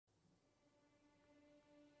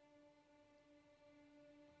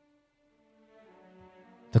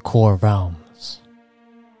core realms.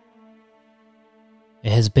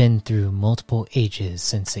 It has been through multiple ages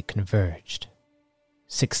since it converged,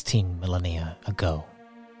 16 millennia ago.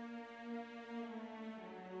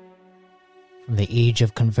 From the age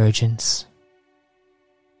of convergence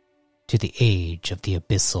to the age of the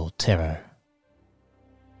abyssal terror,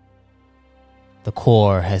 the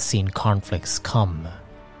core has seen conflicts come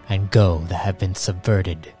and go that have been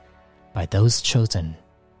subverted by those chosen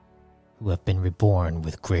who have been reborn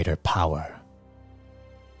with greater power.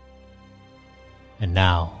 And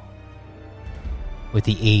now, with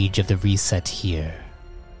the age of the reset here,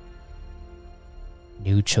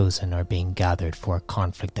 new chosen are being gathered for a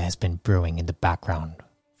conflict that has been brewing in the background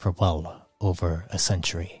for well over a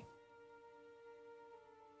century.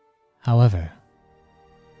 However,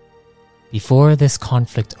 before this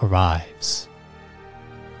conflict arrives,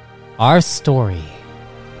 our story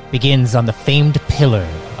begins on the famed pillar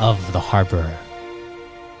of the harbor,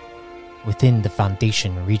 within the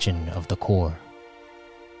foundation region of the core.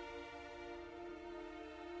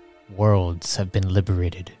 Worlds have been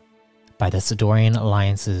liberated by the Sidorian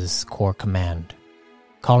Alliance's core command,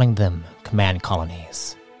 calling them command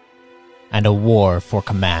colonies. And a war for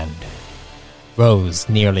command rose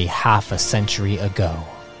nearly half a century ago,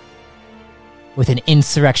 with an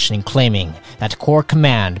insurrection claiming that core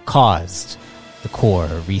command caused the core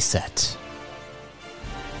reset.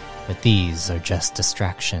 But these are just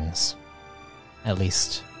distractions. At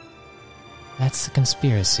least, that's the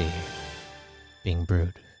conspiracy being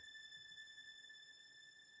brewed.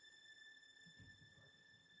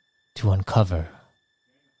 To uncover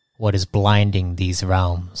what is blinding these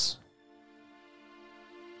realms,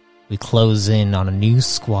 we close in on a new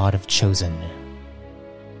squad of Chosen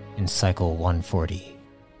in Cycle 140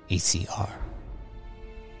 ACR.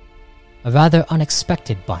 A rather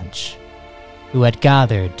unexpected bunch who had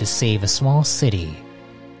gathered to save a small city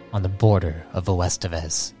on the border of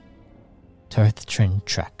Oestevez, Turth-Trin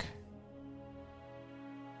Trek.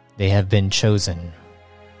 They have been chosen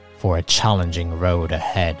for a challenging road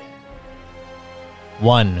ahead.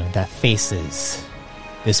 One that faces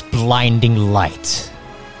this blinding light.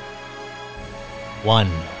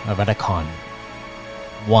 One a Redicon,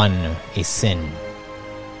 one a Sin,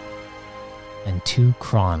 and two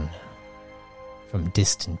Kron from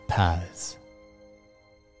distant paths.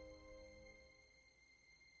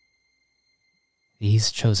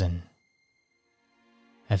 These chosen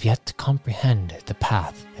have yet to comprehend the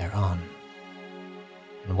path they're on,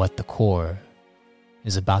 and what the core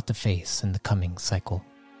is about to face in the coming cycle.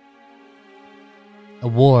 A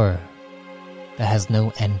war that has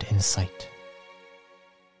no end in sight.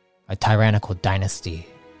 A tyrannical dynasty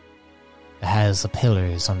that has the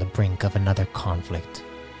pillars on the brink of another conflict.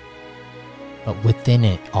 But within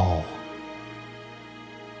it all,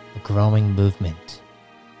 a growing movement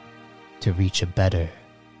to reach a better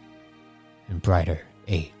and brighter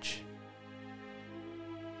age.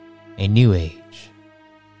 A new age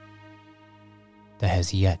that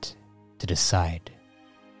has yet to decide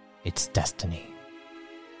its destiny.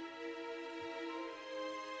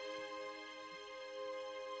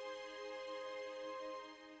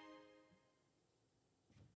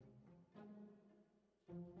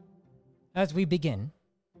 As we begin,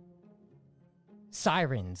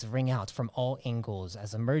 sirens ring out from all angles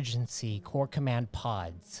as emergency core command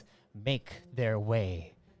pods make their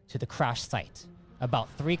way to the crash site, about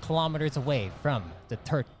 3 kilometers away from the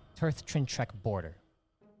Turth-Trin Trek border.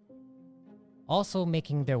 Also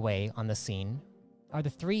making their way on the scene are the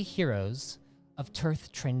 3 heroes of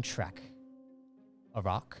Turth-Trin Trek: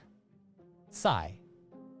 Arak, Sai,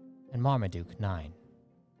 and Marmaduke 9.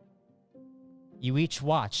 You each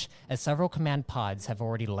watch as several command pods have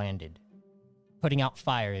already landed, putting out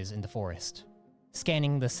fires in the forest,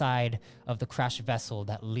 scanning the side of the crashed vessel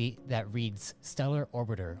that reads Stellar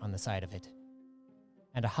Orbiter on the side of it,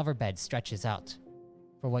 and a hoverbed stretches out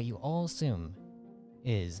for what you all assume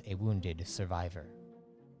is a wounded survivor.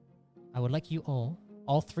 I would like you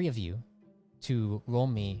all 3 of you, to roll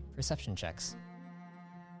me perception checks.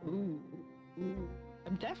 Ooh.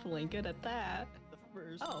 I'm definitely good at that.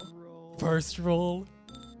 First roll.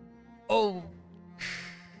 Oh.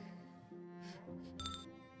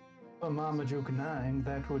 For Marmaduke 9,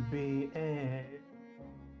 that would be a...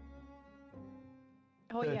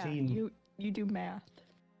 Oh 13. Yeah, you do math.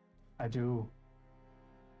 I do.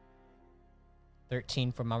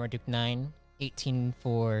 13 for Marmaduke 9, 18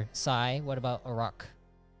 for Sai. What about Arak?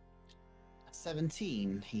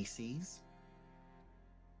 17, he sees.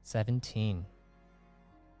 17.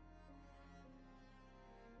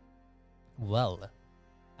 Well,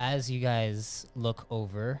 as you guys look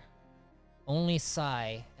over, only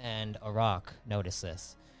Sai and Arak notice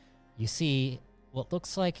this. you see what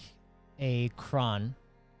looks like a Kron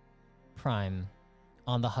Prime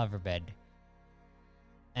on the hoverbed,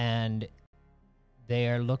 and they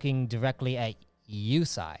are looking directly at you,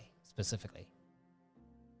 Sai, specifically.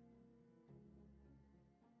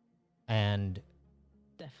 And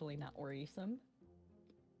Definitely not worrisome.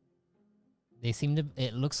 they seem to.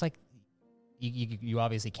 It looks like you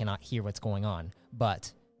obviously cannot hear what's going on,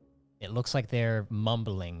 but it looks like they're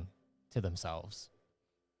mumbling to themselves.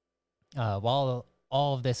 While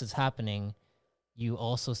all of this is happening, you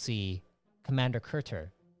also see Commander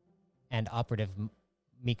Kurter and Operative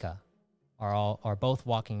Mika are both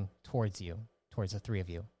walking towards you, towards the three of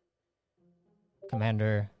you. The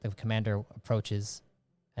commander approaches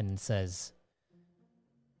and says,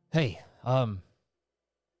 "Hey,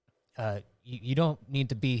 you don't need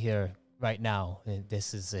to be here right now.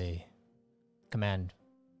 This is a command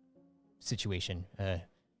situation.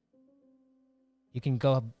 You can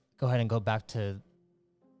go ahead and go back to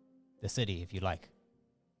the city if you like."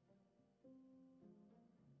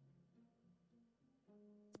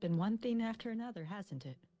 It's been one thing after another, hasn't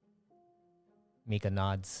it? Mika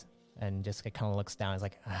nods and just kind of looks down. Is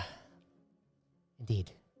like,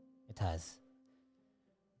 indeed, it has.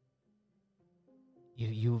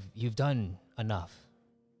 You've done enough,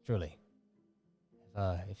 truly.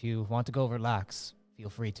 If you want to go relax, feel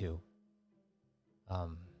free to.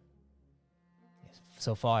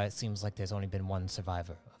 So far, it seems like there's only been one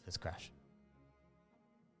survivor of this crash.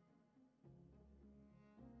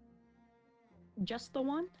 Just the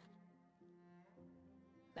one?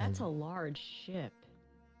 That's And- a large ship.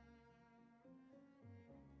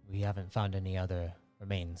 We haven't found any other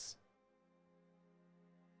remains.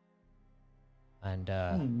 And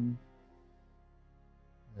the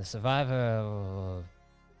survivor,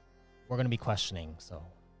 we're going to be questioning, so.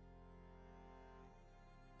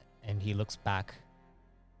 And he looks back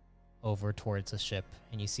over towards the ship,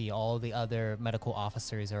 and you see all the other medical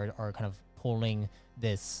officers are kind of pulling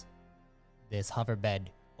this hoverbed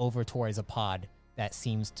over towards a pod that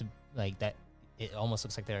seems to, like, that it almost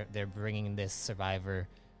looks like they're bringing this survivor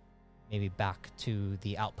maybe back to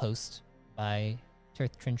the outpost by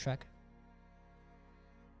Tirth Trintrek.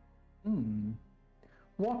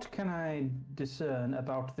 What can I discern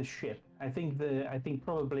about the ship? I think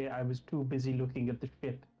probably I was too busy looking at the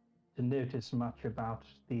ship to notice much about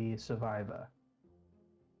the survivor.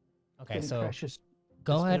 Okay, Been so precious,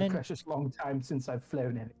 go it's ahead been a and precious long time since I've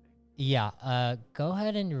flown anything. go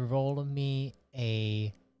ahead and roll me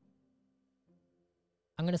a.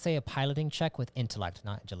 I'm gonna say a piloting check with intellect,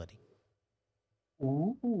 not agility.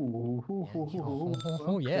 Ooh,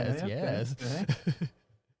 Yes, okay, yes.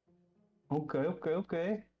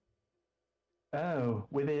 Okay. Oh,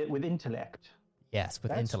 with intellect. Yes,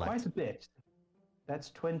 with That's intellect. quite a bit.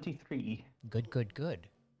 That's 23. Good.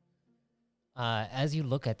 As you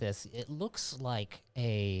look at this, it looks like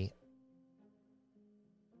an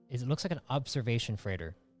observation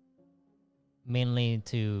freighter, mainly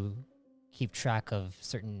to keep track of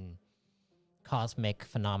certain cosmic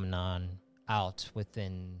phenomenon out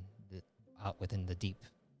within the deep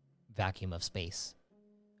vacuum of space.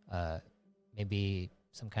 Maybe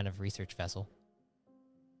some kind of research vessel.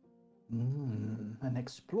 An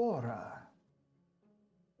explorer.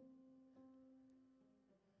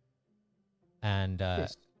 And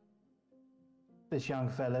Yes. This young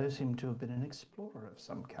fellow seemed to have been an explorer of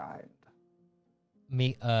some kind.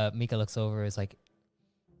 Mika looks over, is like,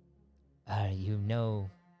 how do you know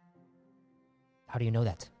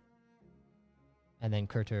that? And then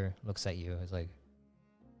Kurter looks at you, is like,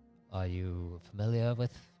 are you familiar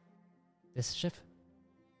with this ship?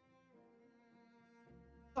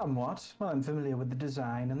 Somewhat. Well, I'm familiar with the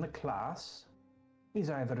design and the class. He's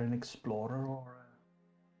either an explorer or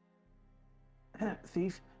a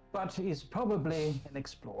thief, but he's probably an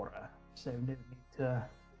explorer. So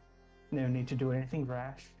no need to do anything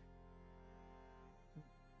rash.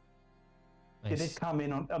 Did Nice. it come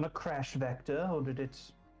in on a crash vector, or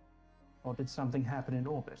did something happen in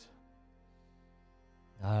orbit?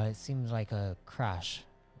 It seems like a crash.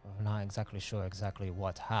 We're not exactly sure exactly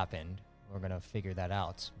what happened. We're gonna figure that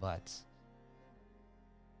out, but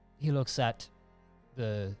he looks at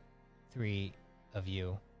the three of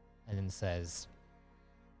you and then says,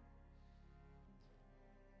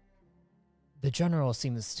 the general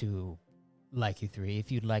seems to like you three.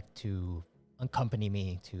 If you'd like to accompany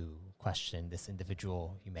me to question this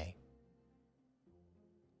individual, you may.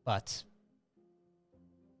 But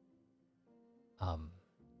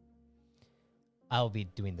I'll be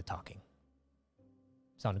doing the talking.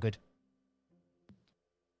 Sound good?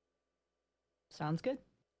 Sounds good.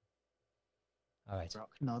 All right. Rock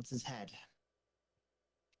nods his head.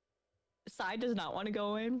 Sai does not want to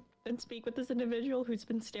go in and speak with this individual who's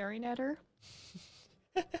been staring at her.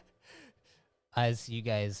 As you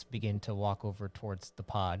guys begin to walk over towards the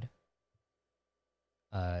pod,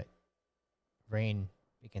 rain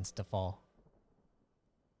begins to fall.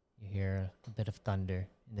 You hear a bit of thunder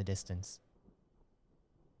in the distance.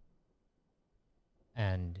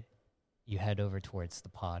 And you head over towards the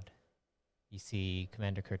pod. You see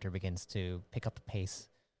Commander Kurter begins to pick up the pace,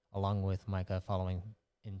 along with Micah following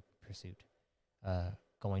in pursuit,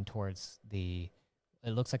 going towards it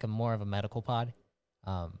looks like more of a medical pod.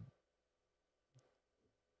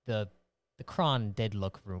 The Kron did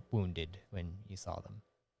look wounded when you saw them.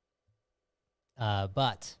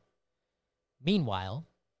 But meanwhile,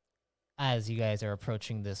 as you guys are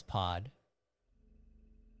approaching this pod,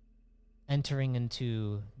 entering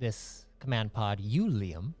into this command pod, you,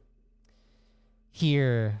 Liam,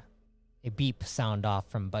 hear a beep sound off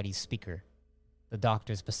from Buddy's speaker. The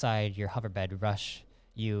doctors beside your hoverbed rush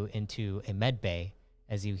you into a med bay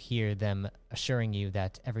as you hear them assuring you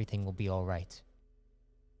that everything will be all right.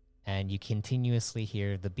 And you continuously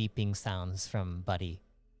hear the beeping sounds from Buddy.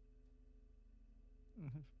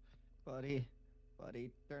 Buddy,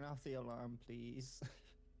 turn off the alarm, please.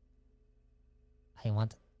 I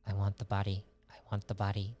want the body. I want the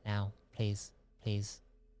body now, please.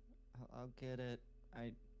 I'll get it.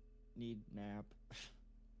 I need nap.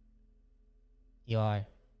 Your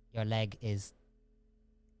leg is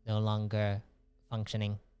no longer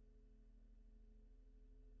functioning.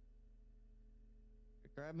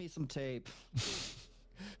 Grab me some tape.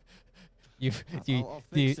 Do I'll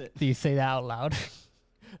fix it. you say that out loud?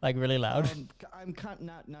 Like really loud? I'm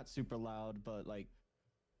not super loud, but like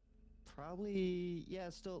probably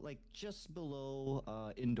still like just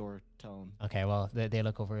below indoor tone. Okay, well they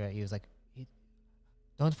look over at you. It's like,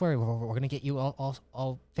 don't worry, we're gonna get you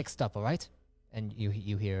all fixed up, all right? And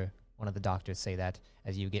you hear one of the doctors say that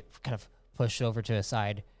as you get kind of pushed over to the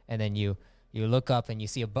side, and then you look up and you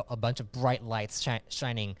see a bunch of bright lights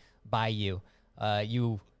shining by you.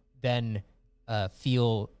 You then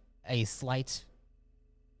feel a slight.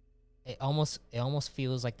 It almost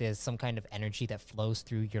feels like there's some kind of energy that flows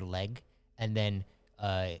through your leg, and then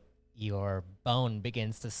your bone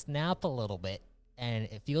begins to snap a little bit, and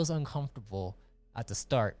it feels uncomfortable at the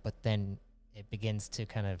start, but then it begins to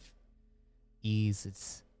kind of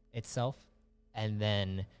ease itself. And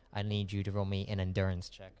then I need you to roll me an endurance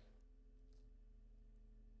check.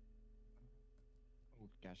 Oh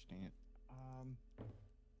gosh dang it. I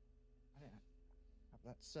didn't have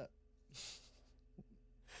that set.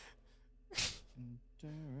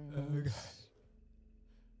 Endurance.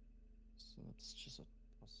 So that's just a +2.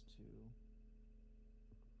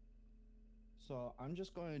 So I'm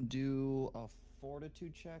just going to do a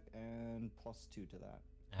fortitude check and +2 to that.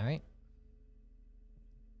 All right.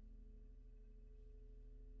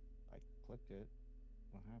 I clicked it.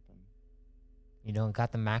 What happened? You don't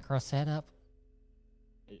got the macro set up?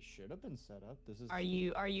 It should have been set up. This is Are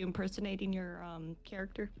you impersonating your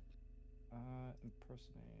character?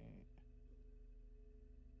 impersonate.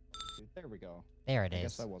 There we go. There it I is.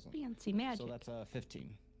 guess I wasn't. Fancy magic. So that's 15.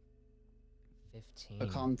 15. The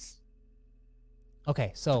cons.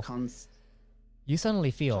 Okay, so Cons. you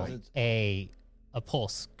suddenly feel So a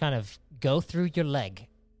pulse kind of go through your leg,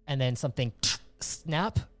 and then something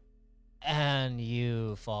snap, and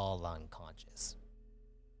you fall unconscious.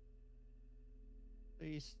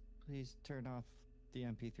 Please turn off the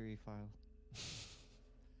MP3 file.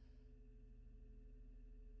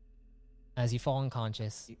 As you fall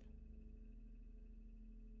unconscious,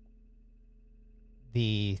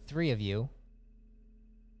 the three of you,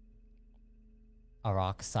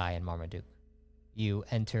 Arak, Sai, and Marmaduke, you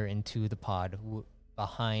enter into the pod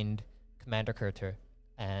behind Commander Kurter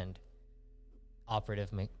and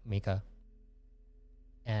Operative Mika.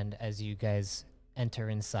 And as you guys enter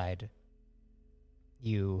inside,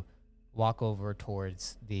 you walk over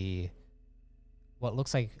towards what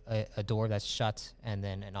looks like a door that's shut, and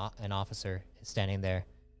then an officer is standing there.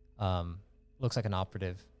 Looks like an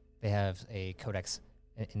operative. They have a codex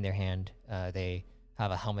in their hand. They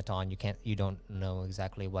have a helmet on. You don't know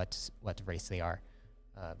exactly what race they are,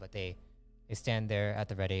 but they stand there at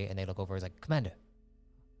the ready, and they look over. It's like, Commander,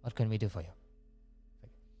 what can we do for you?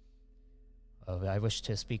 I wish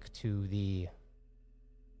to speak to the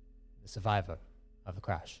survivor of the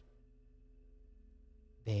crash.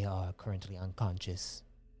 They are currently unconscious.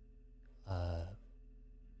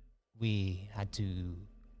 We had to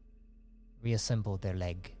reassemble their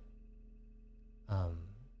leg.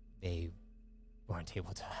 They weren't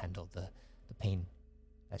able to handle the pain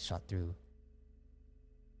that shot through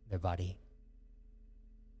their body.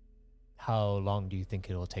 How long do you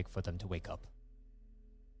think it will take for them to wake up?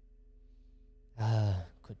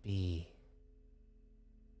 Could be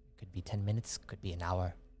 10 minutes, could be an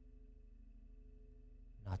hour.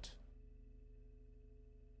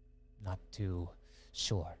 Not too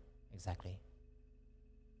sure exactly.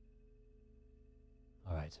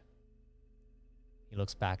 All right. He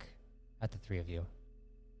looks back at the three of you.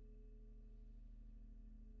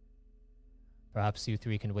 Perhaps you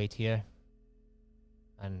three can wait here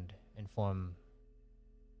and inform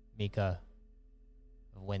Mika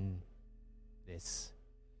of when this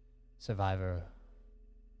survivor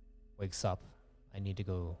wakes up. I need to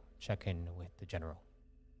go check in with the general.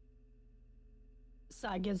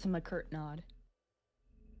 Sai gives him a curt nod.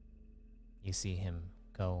 You see him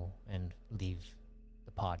go and leave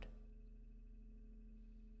the pod.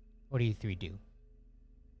 What do you three do?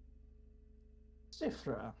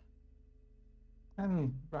 Sifra,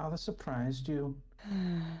 I'm rather surprised you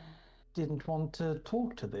didn't want to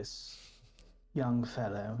talk to this young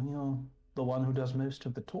fellow. You're the one who does most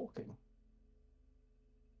of the talking.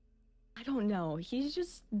 I don't know. He's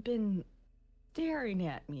just been staring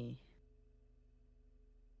at me.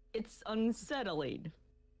 It's unsettling.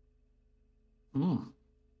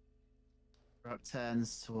 Rock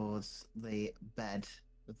turns towards the bed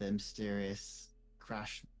of the mysterious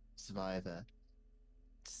crash survivor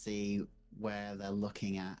to see where they're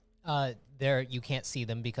looking at. There you can't see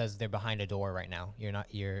them because they're behind a door right now.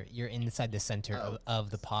 You're inside the center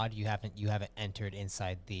of the pod. You haven't entered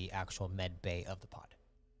inside the actual med bay of the pod.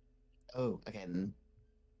 Oh, okay.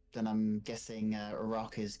 Then I'm guessing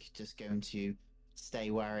Rock is just going to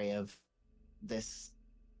stay wary of this.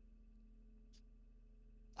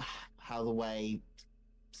 How the way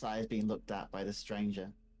Sai is being looked at by the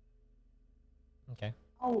stranger. Okay.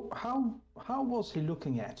 How was he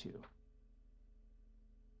looking at you?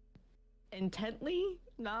 Intently,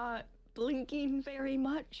 not blinking very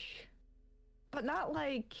much, but not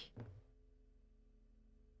like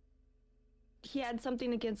he had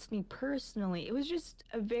something against me personally. It was just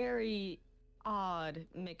a very odd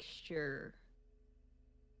mixture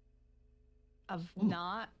of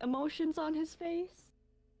not emotions on his face,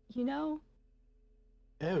 you know?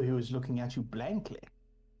 Oh, he was looking at you blankly.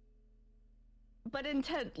 But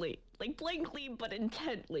intently. Like blankly, but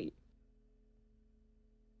intently.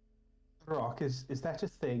 Rock, is that a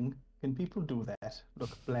thing? Can people do that?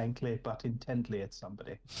 Look blankly but intently at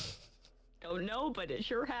somebody? Don't know, but it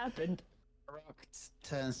sure happened. Rock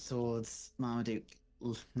turns towards Marmaduke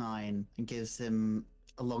 9 and gives him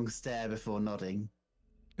a long stare before nodding.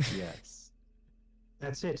 Yes.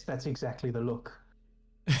 That's it. That's exactly the look.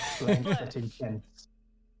 Blank but intense.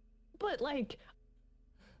 But like,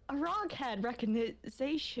 Arag had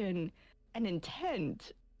recognition and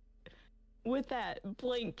intent with that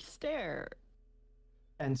blank stare.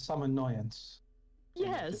 And some annoyance.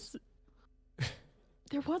 Yes.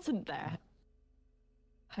 There wasn't that.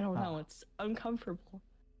 I don't know, it's uncomfortable.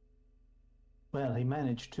 Well, he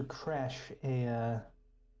managed to crash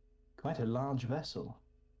quite a large vessel.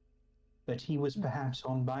 But he was perhaps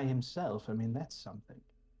on by himself. I mean, that's something.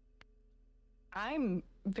 I'm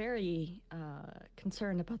very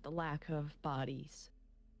concerned about the lack of bodies.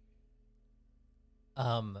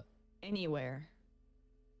 Anywhere.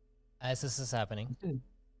 As this is happening,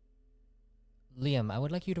 Liam, I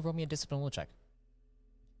would like you to roll me a discipline will check.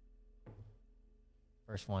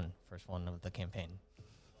 First one of the campaign.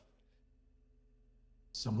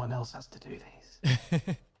 Someone else has to do these.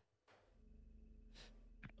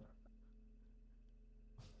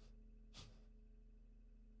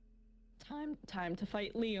 Time to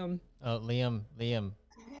fight Liam. Oh, Liam.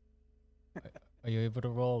 Are you able to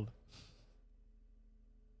roll?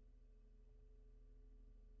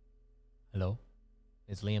 Hello?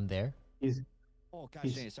 Is Liam there? Oh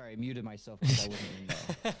gosh, dang it, sorry, I muted myself because I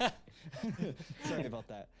wasn't in Sorry about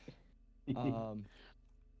that.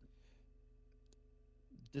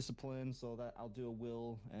 Discipline, so that I'll do a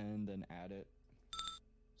will and then add it.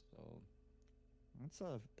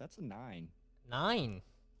 So that's a 9. 9.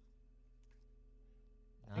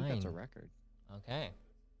 I think that's a record. Okay.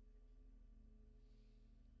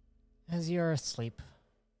 As you're asleep,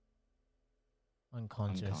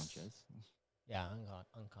 unconscious. Yeah,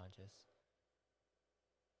 unconscious.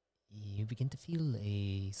 You begin to feel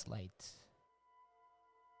a slight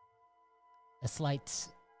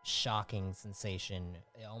shocking sensation.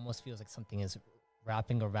 It almost feels like something is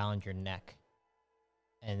wrapping around your neck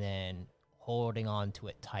and then holding on to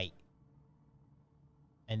it tight.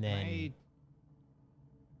 And then...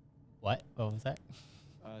 What was that?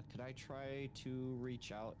 Could I try to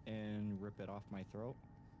reach out and rip it off my throat?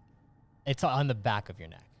 It's on the back of your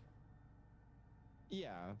neck.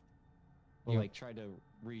 Yeah. Or You- like try to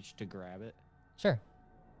reach to grab it. Sure.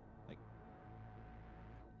 Like-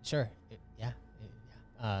 Sure. Yeah.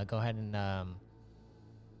 Go ahead and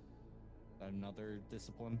Another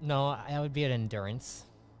discipline. no, that would be an endurance.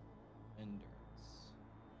 Endurance.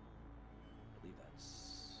 I believe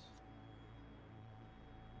that's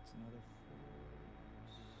another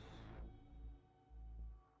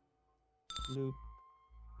force. Loop.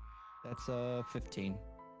 That's 15.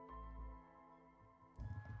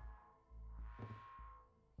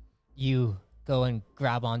 You go and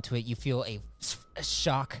grab onto it. You feel a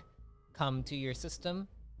shock come to your system.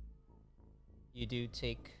 You do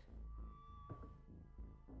take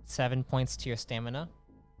 7 points to your stamina.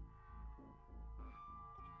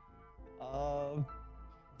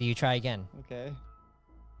 Do you try again? Okay.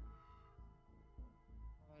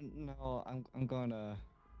 No, I'm gonna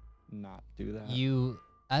not do that. You,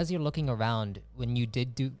 as you're looking around, when you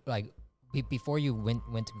did do like before you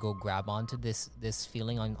went to go grab onto this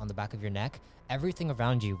feeling on the back of your neck, everything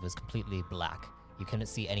around you was completely black. You couldn't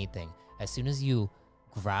see anything. As soon as you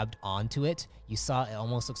grabbed onto it, you saw it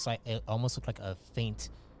almost looked like a faint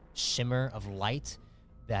shimmer of light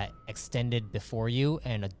that extended before you,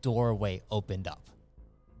 and a doorway opened up.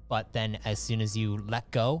 But then, as soon as you let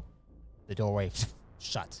go, the doorway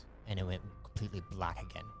shut, and it went completely black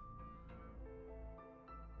again.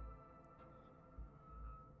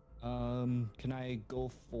 Can I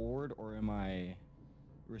go forward or am I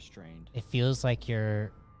restrained? It feels like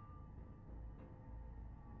you're.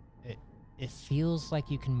 It feels like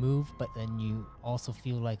you can move, but then you also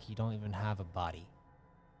feel like you don't even have a body.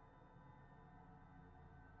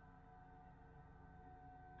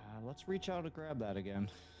 Let's reach out to grab that again.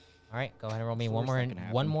 All right, go ahead and roll me It's the one worst more that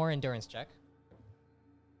can one happen. more endurance check.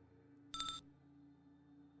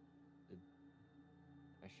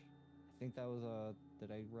 I think that was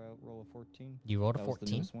Did I roll a 14? You rolled a That was the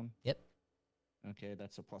 14. newest one. Yep. Okay,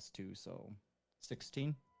 that's a +2, so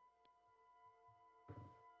 16.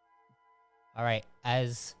 All right,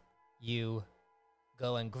 as you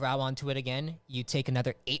go and grab onto it again, you take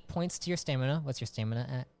another 8 points to your stamina. What's your stamina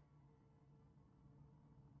at?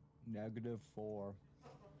 -4.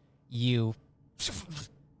 You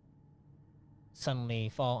suddenly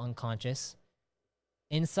fall unconscious.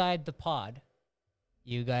 Inside the pod,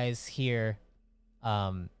 you guys suddenly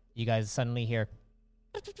hear,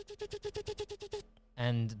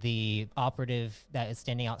 and the operative that is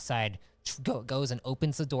standing outside goes and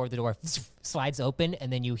opens the door. The door slides open,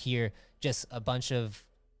 and then you hear just a bunch of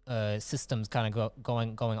systems kind of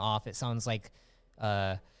going off. It sounds like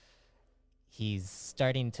he's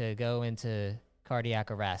starting to go into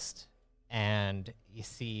cardiac arrest, and you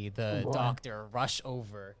see the Oh, boy. doctor rush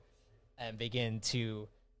over and begin to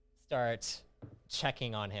start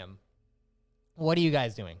checking on him. What are you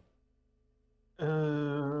guys doing?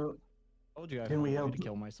 Uh, Told you I Can found we a way help- to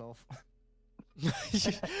kill myself.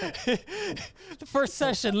 The first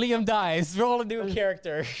session, Liam dies. Roll a new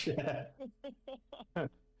character. yeah.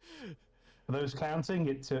 For those counting,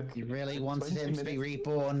 it took. You really wanted 20 him to be minutes.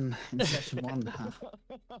 reborn in session 1, huh?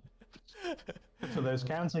 For those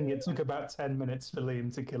counting, it took about 10 minutes for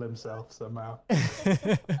Liam to kill himself somehow.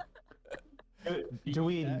 Do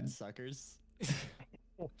we? That, suckers.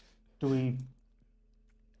 Do we?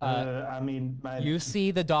 I mean, You see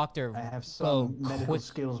the doctor I have go some medical quick.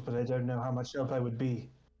 skills, but I don't know how much help I would be.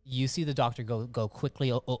 You see the doctor go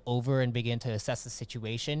quickly over and begin to assess the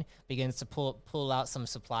situation. Begins to pull out some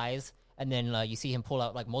supplies, and then you see him pull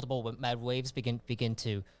out like multiple med waves. Begin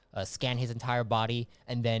to scan his entire body,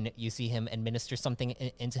 and then you see him administer something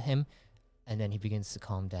into him, and then he begins to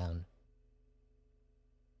calm down.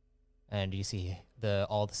 And you see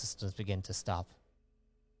all the systems begin to stop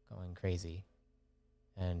going crazy,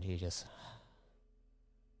 and he just.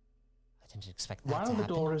 I didn't expect that While to the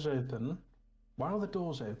happen. door is open, while the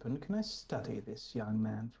door's open, can I study this young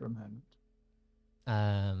man for a moment?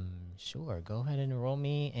 Sure. Go ahead and roll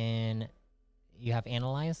me, and you have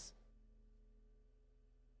analyze.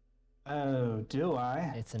 Oh, do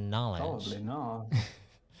I? It's a knowledge. Probably not.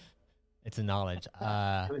 It's a knowledge.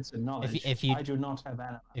 It's a knowledge. if you- I do not have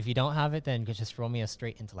animal. If you don't have it, then just roll me a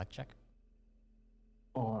straight intellect check.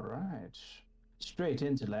 All right. Straight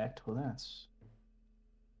intellect. Well, that's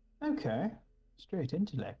okay. Straight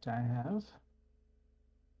intellect. I have.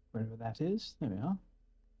 Wherever that is. There we are.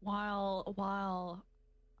 While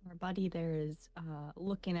our buddy there is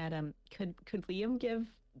looking at him, could Liam give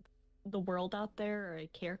the world out there a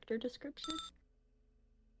character description?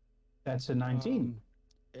 That's a 19.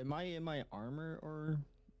 Am I in my armor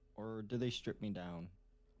or do they strip me down?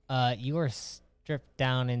 You are stripped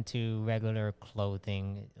down into regular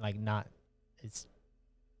clothing, like not. It's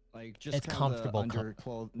Like just It's kinda comfortable under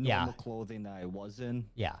yeah. normal clothing that I was in.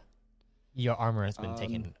 Yeah. Your armor has been Um,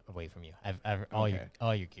 taken away from you. All okay.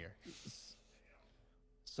 your gear.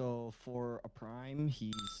 So for a prime,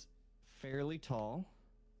 he's fairly tall.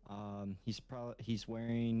 He's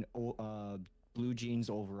wearing blue jeans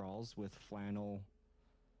overalls with flannel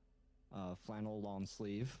long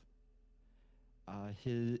sleeve.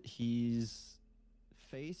 His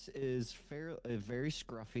face is very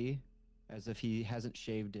scruffy, as if he hasn't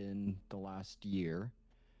shaved in the last year,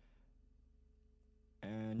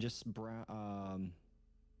 and just brown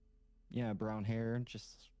brown hair,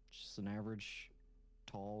 just an average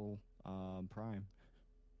tall prime.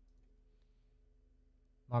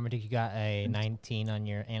 Marmaduke, you got a 19 on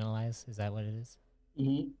your analyze. Is that what it is?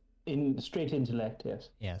 In straight intellect, yes.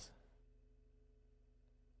 Yes.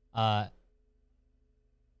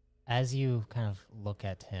 As you kind of look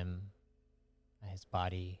at him, his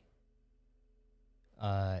body,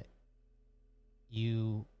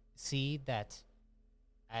 you see that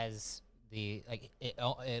as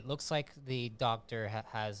it looks like the doctor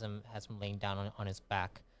has him laying down on his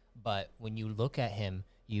back, but when you look at him,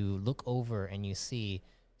 you look over and you see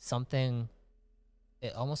something.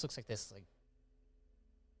 It almost looks like this, like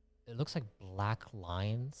it looks like black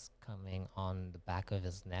lines coming on the back of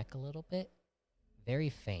his neck a little bit. Very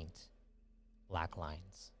faint black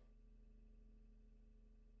lines.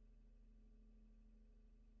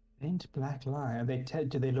 Faint black line. Are they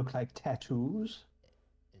do they look like tattoos?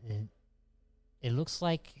 It looks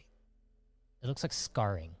like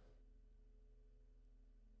scarring.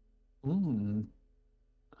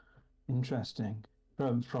 Interesting.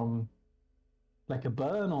 From like a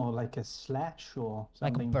burn or like a slash or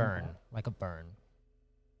Like a something burn. that? Like a burn.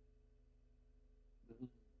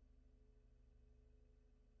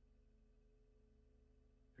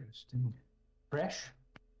 Interesting. Fresh?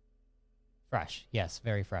 Fresh. Yes,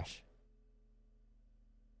 very fresh.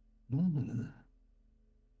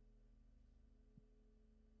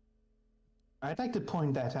 I'd like to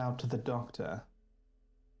point that out to the doctor.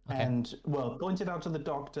 Okay. And, well, point it out to the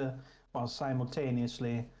doctor while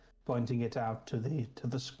simultaneously pointing it out to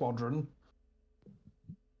the squadron.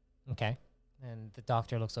 Okay. And the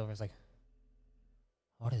doctor looks over, is like,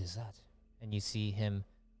 what is that? And you see him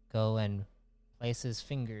go and place his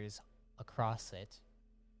fingers across it.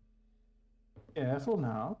 Careful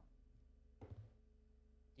now. Do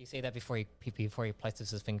you say that before he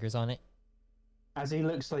places his fingers on it? As he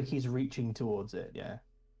looks like he's reaching towards it, yeah.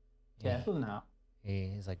 Careful now.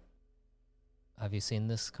 He's like, have you seen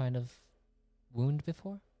this kind of wound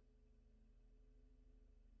before?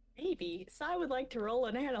 Maybe. So I would like to roll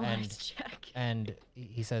an analyze check. And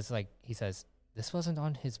he says, this wasn't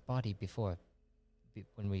on his body before,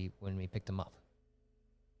 when we picked him up.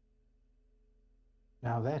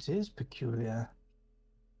 Now that is peculiar.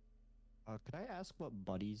 Could I ask what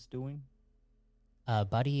Buddy's doing?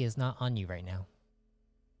 Buddy is not on you right now.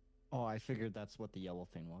 Oh, I figured that's what the yellow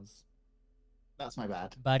thing was. That's my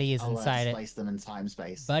bad. Buddy is I'll inside it. displace them in time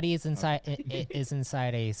space. Buddy is inside. Is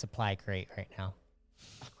inside a supply crate right now.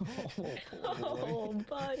 Oh,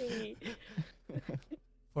 buddy.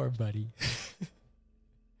 Poor Buddy.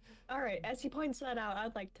 All right. As he points that out,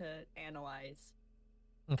 I'd like to analyze.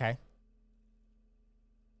 Okay.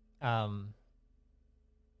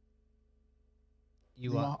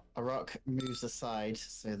 Arok moves aside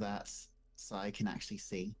so that Sai can actually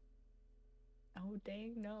see. Oh,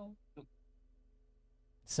 dang, no.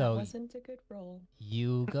 So That wasn't a good roll.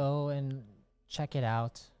 you go and check it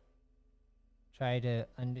out. Try to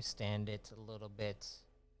understand it a little bit.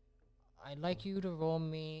 I'd like you to roll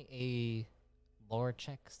me a lore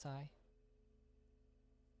check, Sai.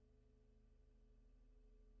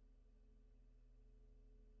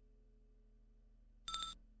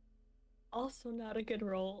 Also not a good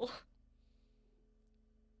roll.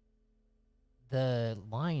 The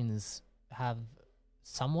lines have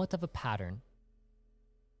somewhat of a pattern.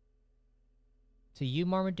 To you,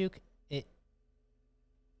 Marmaduke, it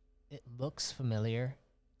looks familiar.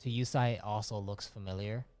 To you, Sai, it also looks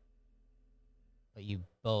familiar. But you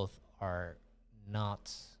both are not...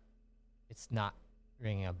 It's not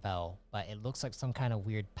ringing a bell, but it looks like some kind of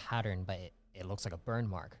weird pattern, but it looks like a burn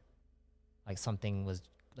mark. Like something was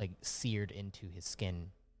like seared into his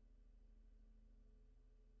skin.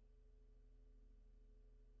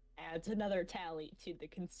 Adds another tally to the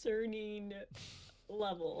concerning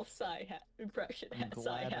level impression I'm Sai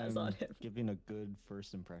glad has I'm on him. giving a good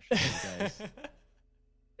first impression, you guys.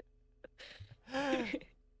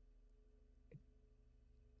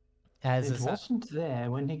 As It wasn't there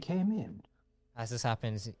when he came in. As this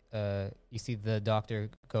happens, you see the doctor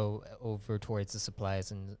go over towards the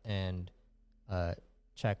supplies and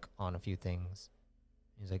check on a few things.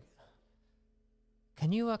 He's like,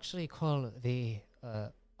 "Can you actually call the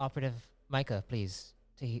operative Micah, please,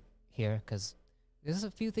 to here? Because there's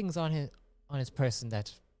a few things on his person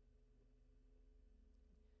that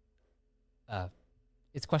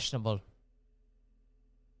it's questionable."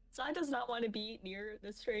 Sai does not want to be near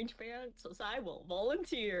the strange man, so Sai will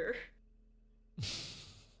volunteer.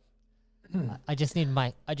 I just need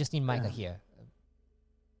Micah Yeah. here.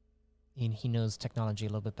 He knows technology a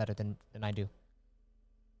little bit better than I do.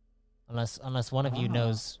 Unless one of you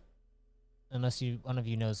knows, one of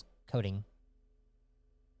you knows coding.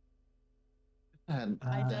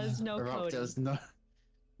 I does know The Rock coding. does not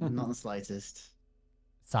the slightest.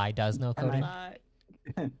 Sai does know And coding. Sai,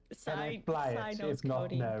 Can I Sai, fly Sai it? knows If not,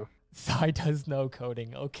 coding. no. Sai does know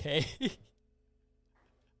coding. Okay.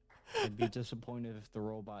 I'd be disappointed if the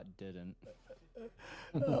robot didn't.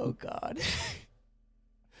 Oh God.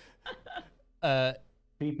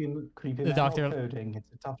 Creepy The man doctor- or coding.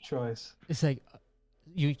 It's a tough choice. It's like,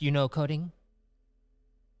 you know coding.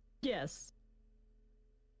 Yes.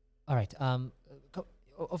 All right. Go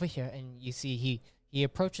over here, and you see he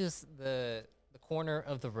approaches the corner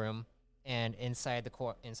of the room, and inside the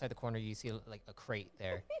corner you see like a crate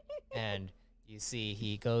there, and you see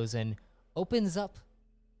he goes and opens up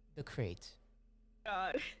the crate.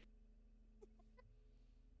 God.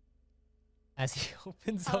 As he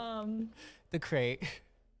opens up the crate,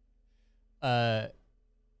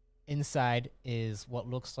 inside is what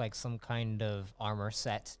looks like some kind of armor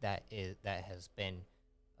set that has been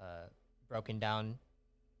broken down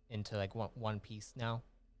into like one piece now.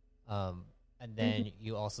 And then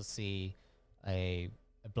you also see a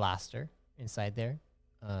blaster inside there.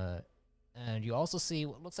 And you also see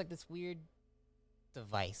what looks like this weird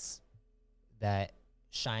device that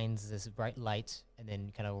shines this bright light and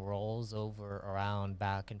then kind of rolls over around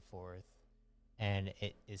back and forth, and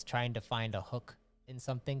it is trying to find a hook in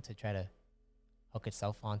something to try to hook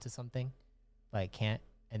itself onto something, but it can't.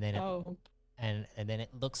 And then and then it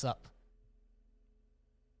looks up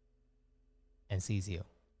and sees you,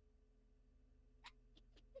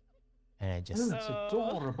 and it just Oh, it's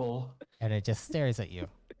adorable. and it just stares at you.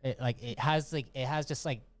 It has just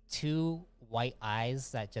like two white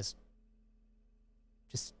eyes that just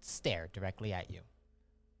stare directly at you.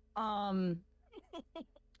 I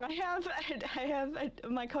have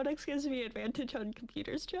my codex gives me advantage on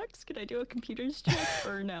computers checks. Can I do a computers check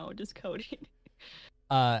or no, just coding?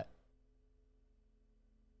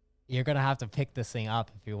 You're gonna have to pick this thing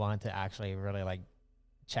up if you want to actually really like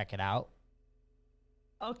check it out.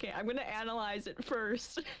 Okay, I'm gonna analyze it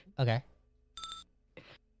first. Okay.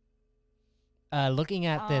 Looking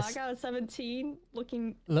at I this, got a 17.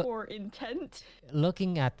 Looking Look- for intent.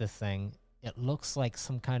 looking at this thing, it looks like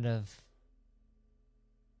some kind of.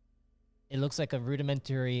 It looks like a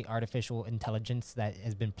rudimentary artificial intelligence that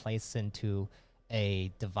has been placed into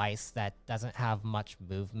a device that doesn't have much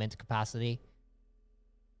movement capacity.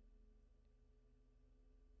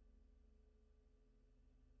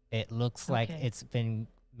 It looks like Okay. it's been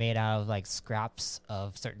made out of like scraps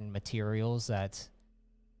of certain materials that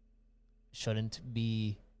shouldn't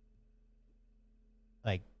be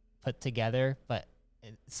like put together, but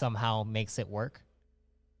it somehow makes it work.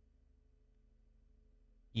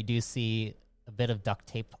 You do see a bit of duct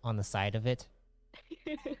tape on the side of it,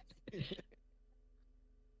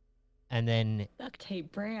 and then Duct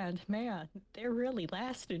tape brand, man, they're really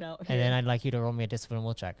lasting out here. and then I'd like you to roll me a discipline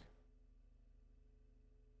will check.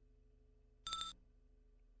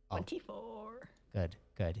 Oh. 24.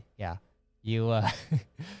 Good. Yeah. You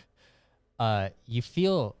you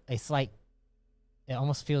feel a slight, it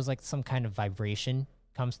almost feels like some kind of vibration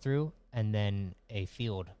comes through, and then a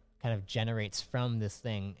field kind of generates from this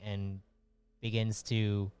thing and begins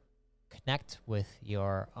to connect with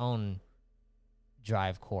your own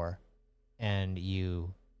drive core, and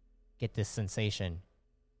you get this sensation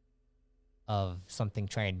of something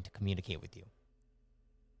trying to communicate with you.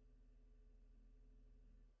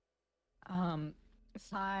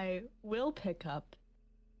 Sai will pick up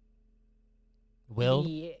Will?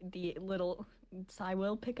 the little Sai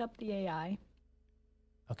will pick up the AI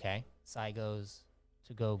Okay. Sai goes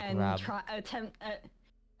to go and grab.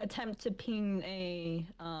 attempt to ping a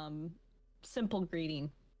simple greeting.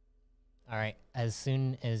 All right. As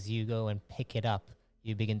soon as you go and pick it up,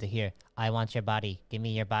 you begin to hear, "I want your body. Give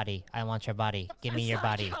me your body. I want your body. Give me your Sai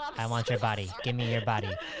body. drops. I want your body. Give me your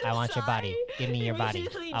body. I want your body. Sai Give me your body.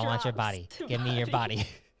 immediately I want your drops body. to Give me your body. body."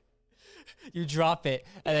 You drop it,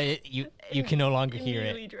 and then you can no longer hear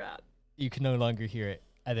Immediately it. drop. You can no longer hear it,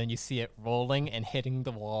 and then you see it rolling and hitting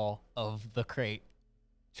the wall of the crate,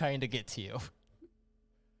 trying to get to you.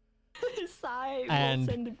 Sai And- will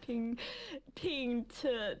send a ping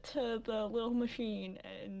to the little machine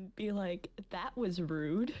and be like, "That was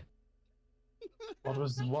rude."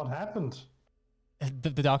 What happened? The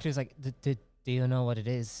doctor's like, do you know what it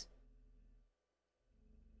is?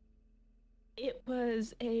 It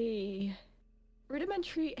was a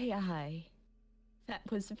rudimentary AI that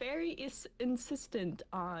was very insistent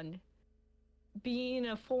on being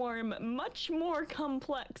a form much more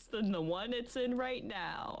complex than the one it's in right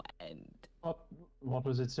now, and What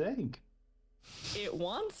was it saying? it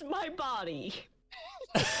wants my body.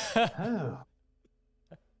 Oh,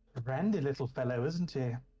 randy little fellow, isn't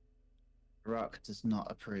he? Rock does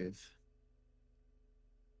not approve.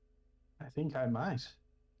 I think I might.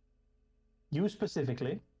 You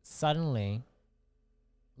specifically? Suddenly,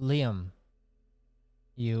 Liam,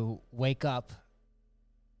 you wake up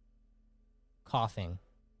coughing,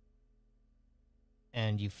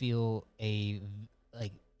 and you feel a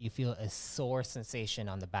sore sensation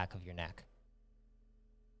on the back of your neck.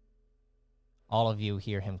 All of you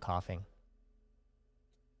hear him coughing.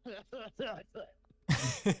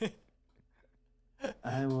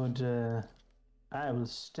 I will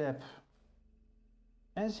step.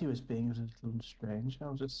 As he was being a little strange,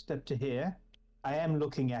 I'll just step to here. I am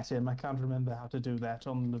looking at him. I can't remember how to do that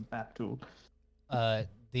on the map tool.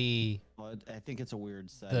 The But I think it's a weird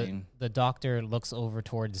setting. the doctor looks over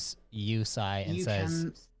towards you, Sai, and You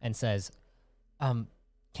says,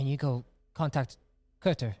 can you go contact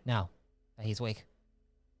Kurter now that he's awake?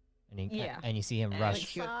 Yeah. And you see him And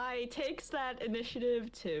rush. Sai takes that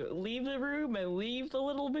initiative to leave the room and leave the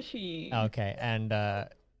little machine. Okay, and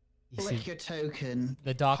you Click see your token,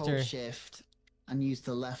 the doctor. hold shift, and use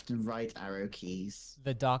the left and right arrow keys.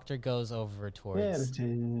 The doctor goes over There towards it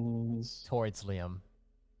is. Liam.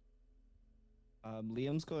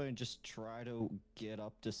 Liam's going to just try to get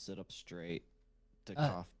up to sit up straight to Uh,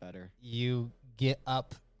 cough better. You get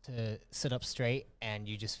up to sit up straight, and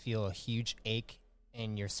you just feel a huge ache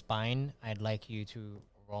in your spine. I'd like you to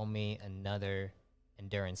roll me another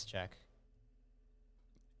endurance check.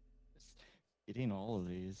 Getting all of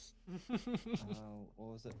these. What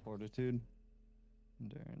was it? Fortitude?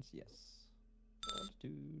 Endurance, yes.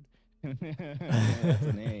 Fortitude. That's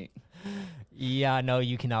an 8. Yeah, no,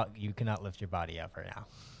 you cannot lift your body up right now.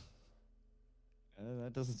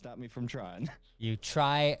 That doesn't stop me from trying. You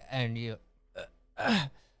try, and you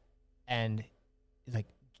and like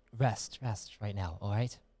rest right now, all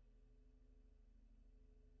right?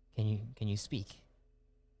 Can you speak?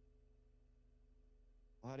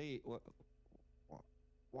 Buddy,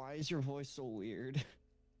 why is your voice so weird?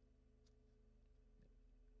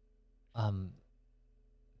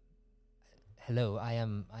 Hello, I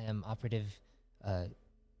am Operative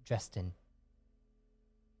Dresden.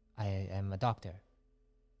 I am a doctor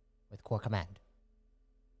with Core Command.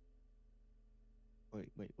 Wait.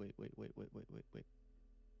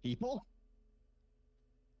 People?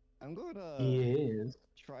 I'm going to Yes.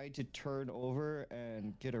 try to turn over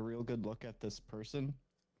and get a real good look at this person.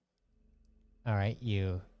 All right,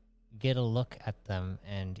 you get a look at them,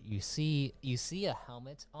 and you see a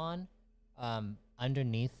helmet on.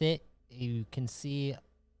 Underneath it, you can see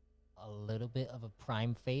a little bit of a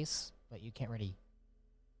prime face, but you can't really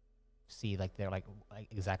see they're like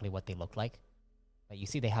exactly what they look like. But you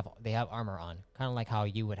see they have armor on, kind of like how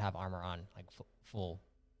you would have armor on, like full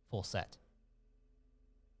set.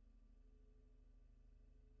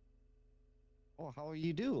 Oh, how are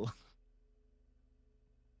you do?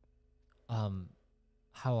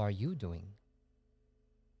 How are you doing?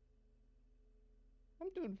 I'm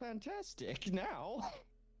doing fantastic now.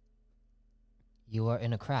 You were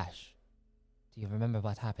in a crash. Do you remember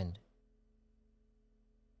what happened?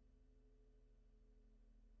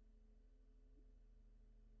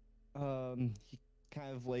 He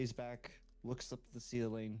kind of lays back, looks up at the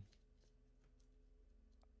ceiling.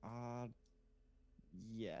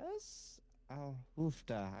 Yes? Oh,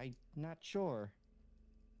 oofta, I'm not sure.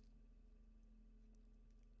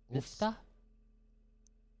 It's- Ufta?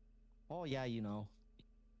 Oh, yeah, you know.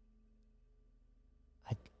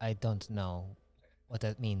 I don't know what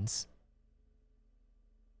that means.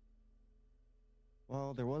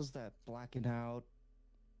 Well, there was that blacking out.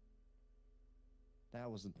 That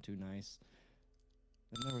wasn't too nice.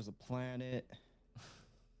 Then there was a planet.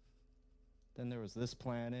 Then there was this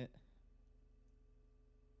planet.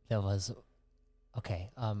 There was okay.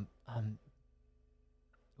 We're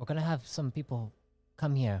gonna have some people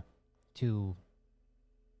come here to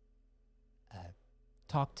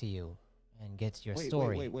talk to you and get your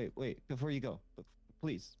story. Wait. Before you go,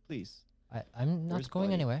 please. I'm not Where's going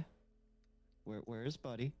Buddy? anywhere, Where is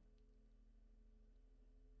Buddy?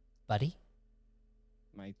 buddy.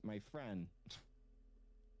 my friend.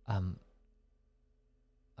 Are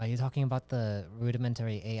you talking about the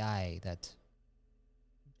rudimentary AI that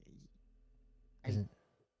I- isn't?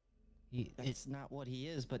 He, It's not what he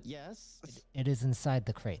is, but yes. it is inside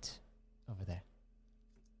the crate, over there.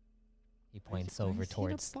 He points why over is he in a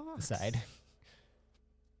towards the box? side.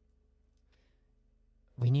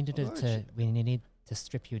 We needed Oh, we need to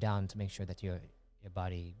strip you down to make sure that your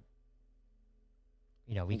body.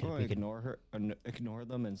 You know, we I'm going could to ignore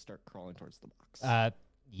them and start crawling towards the box.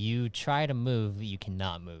 you try to move, you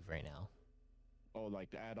cannot move right now. Oh, like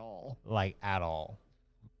at all. Like at all.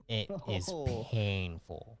 It is Oh.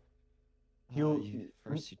 painful.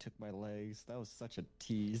 First you took my legs. That was such a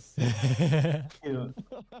tease.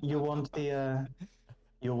 You want the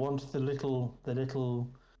little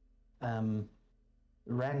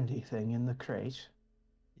Randy thing in the crate.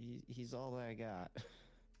 He's all that I got.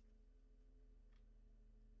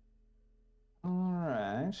 All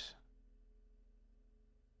right.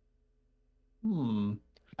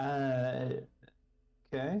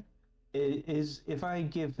 Okay. Is if I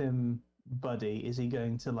give him Buddy, is he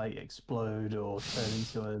going to like explode or turn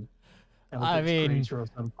into a I eldritch mean, creature or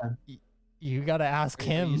something? You gotta ask Are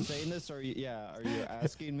him. you saying this, or are you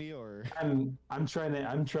asking me, or? I'm trying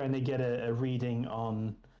to get a reading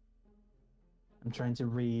on. I'm trying to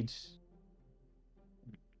read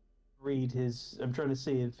his. I'm trying to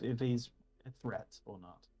see if he's a threat or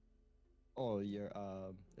not. Oh, you're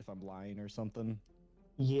if I'm lying or something.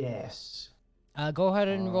 Yes. Go ahead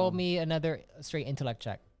and roll Um, me another straight intellect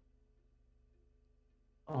check.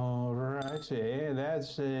 All righty,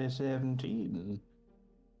 that's 17.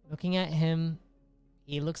 Looking at him,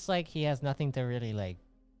 he looks like he has nothing to really like.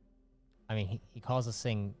 I mean, he calls this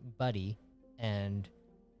thing buddy, and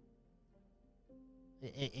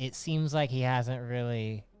it seems like he hasn't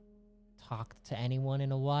really talked to anyone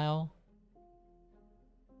in a while.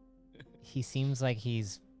 He seems like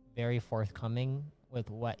he's very forthcoming with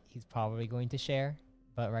what he's probably going to share,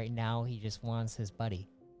 but right now he just wants his buddy.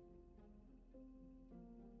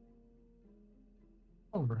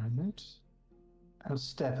 All right. I'll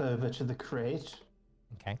step over to the crate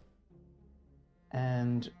Okay.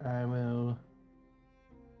 and I will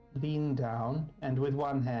lean down and with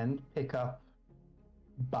one hand pick up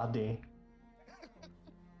Buddy.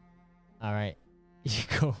 All right.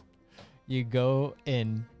 You go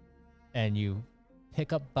in and you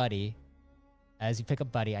pick up Buddy. As you pick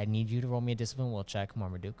up Buddy, I need you to roll me a discipline will check,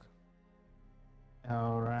 Marmaduke.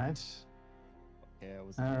 All right. Okay, I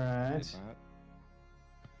was. All right.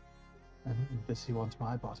 That. Does he want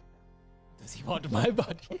my body? Does he want my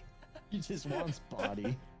body? He just wants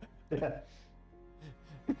body. Yeah.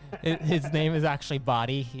 His name is actually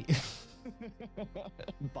Body.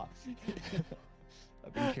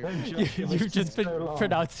 I've been careful. You've just been so long.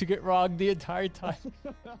 pronouncing it wrong the entire time.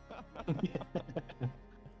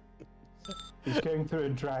 He's going through a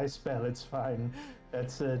dry spell. It's fine.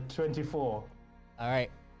 That's 24. All right.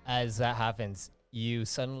 As that happens, you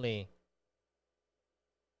suddenly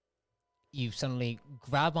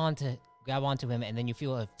grab onto him, and then you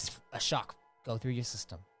feel a shock go through your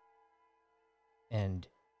system, and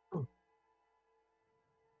Ooh.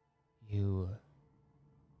 you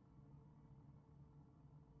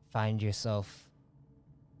find yourself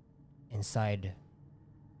inside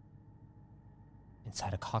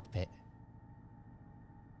a cockpit,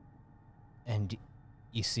 and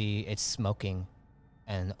you see it's smoking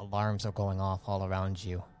and alarms are going off all around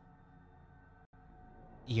you.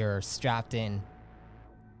 You're strapped in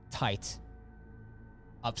tight,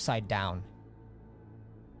 upside down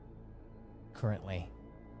currently,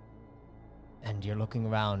 and you're looking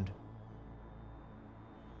around.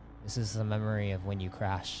 This is the memory of when you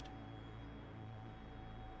crashed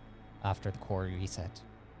after the core reset.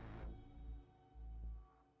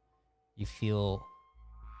 You feel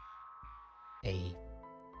a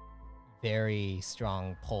very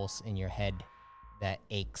strong pulse in your head that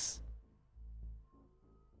aches.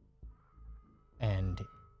 And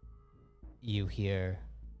you hear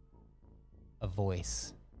a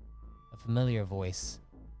voice, a familiar voice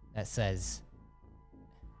that says,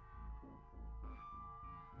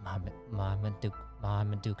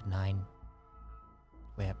 Marmaduke 9,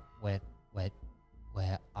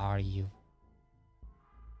 where are you?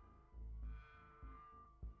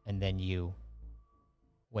 And then you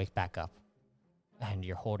wake back up, and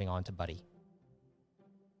you're holding on to Buddy.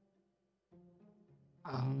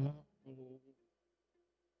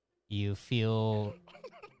 You feel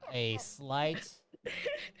a slight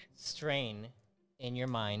strain in your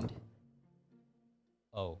mind.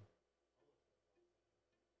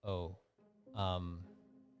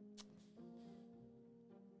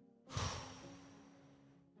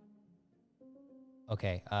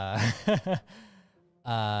 Okay.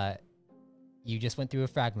 You just went through a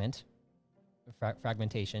fragmentation.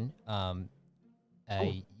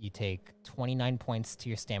 You take 29 points to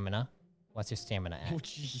your stamina. What's your stamina Oh at?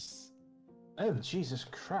 jeez. Oh, Jesus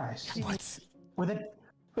Christ. What's With a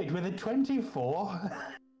 24?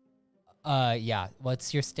 yeah.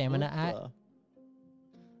 What's your stamina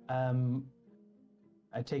at?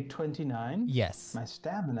 I take 29. Yes. My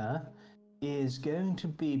stamina is going to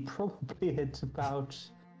be probably at about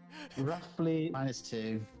roughly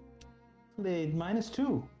 -2.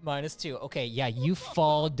 -2. -2. Okay, yeah, you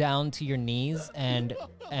fall down to your knees and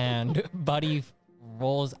Buddy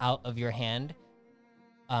rolls out of your hand.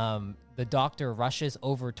 The doctor rushes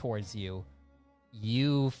over towards you.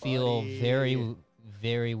 You feel Buddy. very,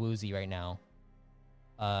 very woozy right now.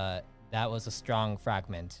 That was a strong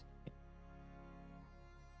fragment.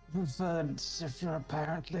 Referred Sifra,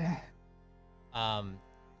 apparently.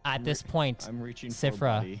 At this point, I'm reaching Sifra, for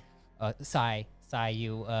Buddy. Sai,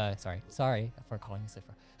 you, sorry for calling you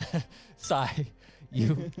Sifra. Sai,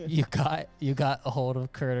 you got a hold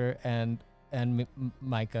of Kurter and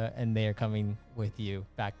Micah, and they are coming with you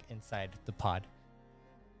back inside the pod.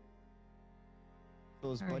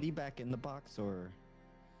 So is Alright. Buddy back in the box or?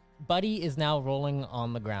 Buddy is now rolling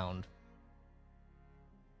on the ground.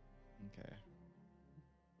 Okay.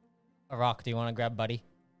 Rock, do you want to grab Buddy?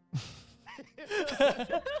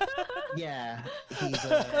 Yeah, he's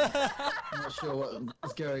not sure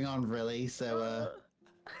what's going on really, so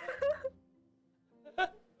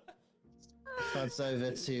flies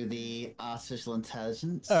over to the artificial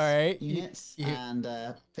intelligence All right, unit you- and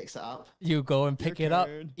picks it up. You go and pick it up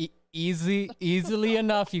turn. easily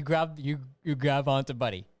enough. You grab onto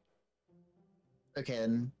Buddy. Okay,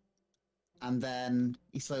 and then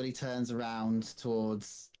he slowly turns around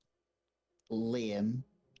towards Liam,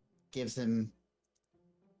 gives him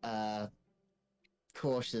a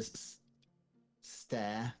cautious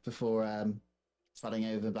stare before sliding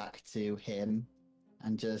over back to him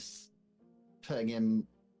and just putting him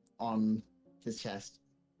on his chest.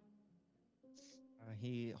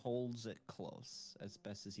 He holds it close as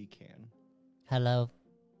best as he can. Hello,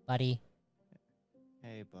 Buddy.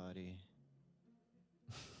 Hey, Buddy.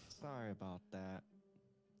 Sorry about that.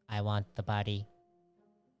 I want the body.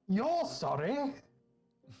 You're sorry?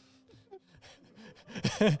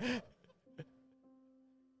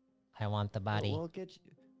 I want the body. We'll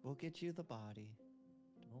get you the body.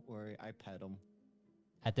 Don't worry. I pet him.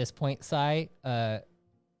 At this point, Sai,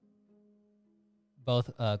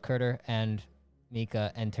 both Kurter and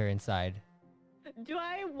Mika enter inside. Do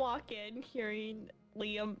I walk in hearing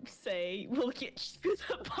Liam say, "We'll get you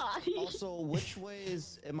the body"? Also, which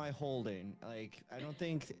ways am I holding? Like, I don't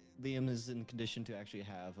think Liam is in condition to actually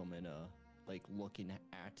have him in a looking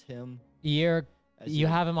at him. You as he-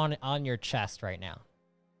 have him on your chest right now.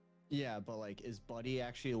 Yeah, but is Buddy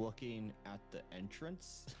actually looking at the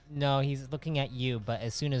entrance? No, he's looking at you. But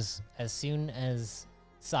as soon as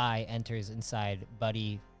Sai enters inside,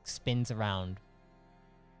 Buddy spins around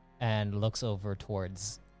and looks over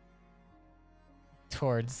towards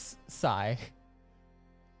Sai,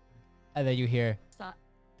 and then you hear, Sai-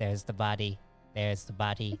 "There's the body. There's the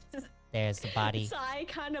body. There's the body." Sai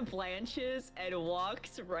kind of blanches and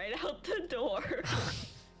walks right out the door.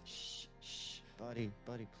 Shh, Buddy,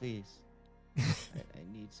 please. I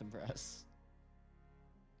need some rest.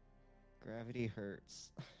 Gravity hurts.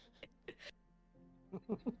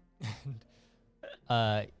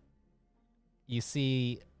 You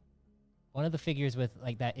see one of the figures with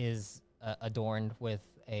that is adorned with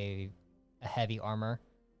a heavy armor,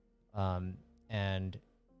 and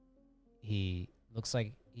he looks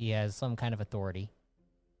like he has some kind of authority.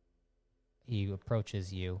 He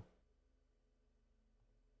approaches you,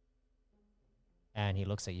 and he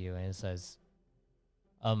looks at you and says,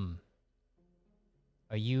 "Are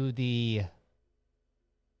you the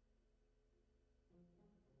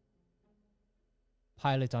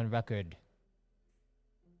pilot on record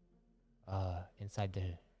inside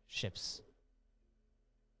the ships,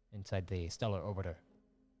 inside the stellar orbiter?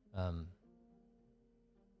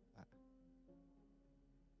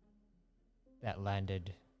 That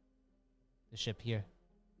landed the ship here?"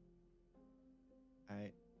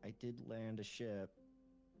 I did land a ship.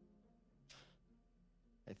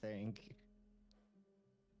 I think.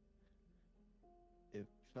 It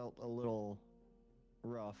felt a little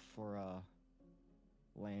rough for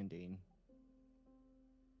landing.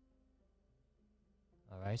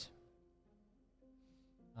 All right.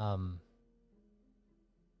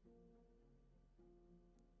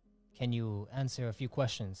 Can you answer a few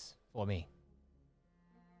questions for me?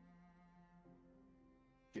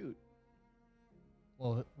 Shoot.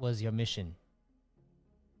 What was your mission?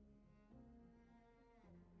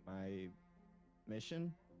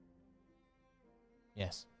 mission?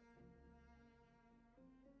 Yes.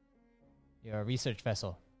 You're a research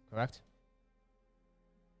vessel, correct?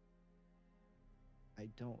 I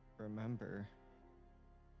don't remember.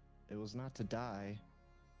 It was not to die.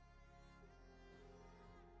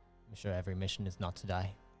 I'm sure every mission is not to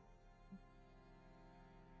die.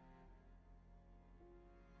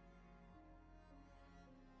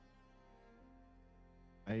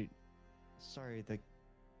 Sorry, the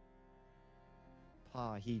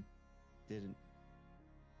Pa, he didn't.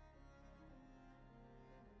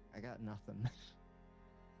 I got nothing.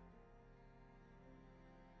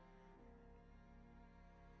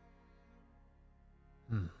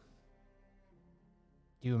 Hmm.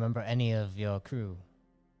 Do you remember any of your crew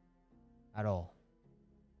at all?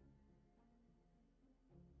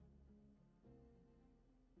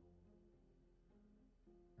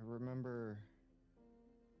 I remember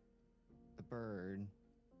the bird.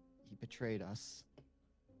 He betrayed us.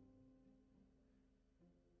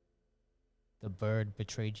 The bird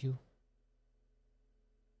betrayed you?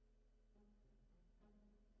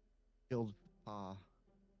 Killed Pa.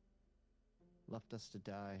 Left us to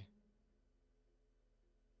die.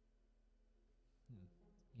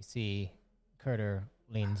 You see, Carter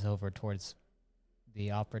leans over towards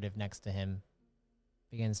the operative next to him,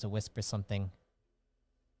 begins to whisper something.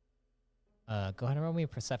 Go ahead and roll me a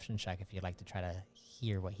perception check if you'd like to try to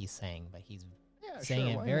hear what he's saying, but he's saying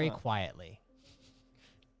it very quietly.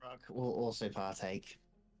 Rock will also partake.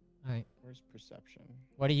 All right. Where's perception?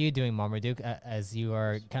 What are you doing, Marmaduke, as you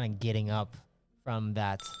are kind of getting up from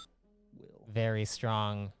that Will. very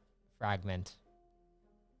strong fragment?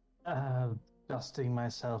 Dusting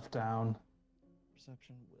myself down.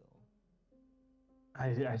 Perception will.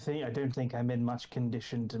 I don't think I'm in much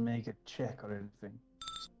condition to make a check or anything.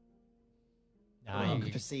 Nah, Rock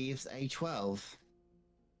you- perceives a 12.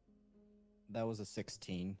 That was a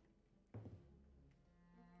 16.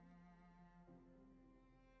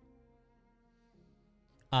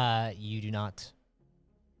 You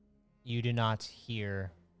do not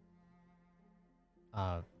hear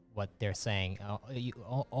what they're saying.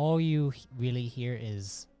 All you really hear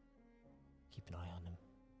is keep an eye on him,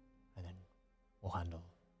 and then we'll handle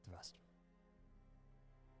the rest.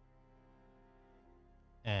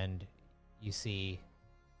 And you see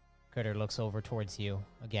Critter looks over towards you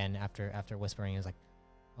again after whispering. He's like,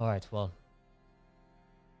 all right, well,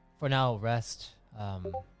 for now, rest.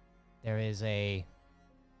 There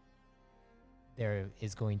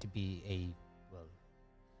is going to be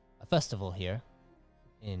a festival here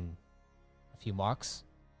in a few marks.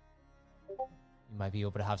 You might be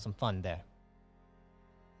able to have some fun there.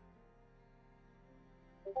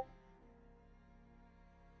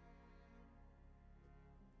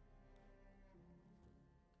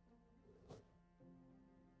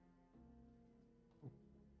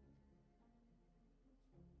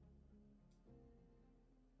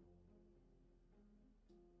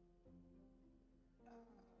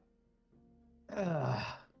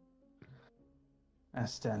 I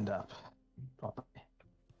stand up properly.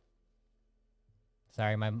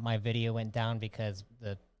 Sorry, my video went down because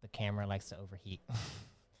the camera likes to overheat.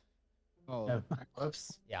 Oh,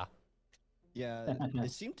 Whoops. Yeah. yeah.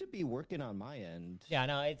 It seemed to be working on my end. Yeah,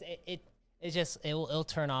 no, it's just it'll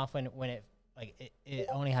turn off when it like it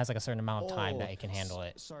only has like a certain amount of time that it can handle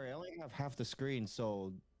it. Sorry, I only have half the screen,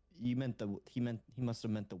 so he must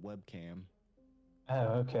have meant the webcam.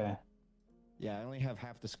 Oh, okay. Yeah, I only have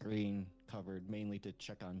half the screen covered, mainly to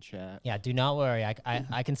check on chat. Yeah, do not worry.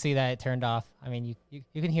 I can see that it turned off. I mean, you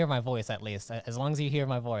can hear my voice at least. As long as you hear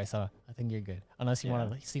my voice, I think you're good. Unless you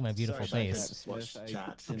want to see my beautiful Sorry, face. Just watch I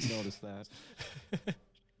chat. didn't notice that.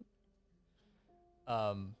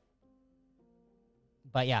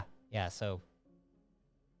 But yeah. So,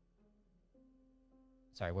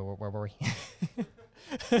 sorry, where were we?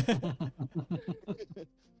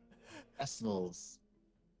 Festivals.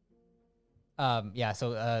 Yeah.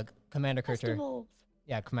 So, Commander Kurter. Festivals.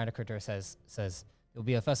 Yeah, Commander Kurter says there'll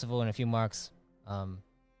be a festival in a few marks.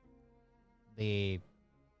 The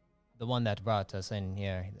one that brought us in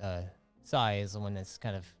here, Sai, is the one that's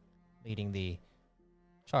kind of leading the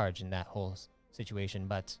charge in that whole situation.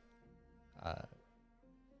 But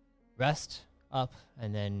rest up,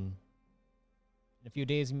 and then in a few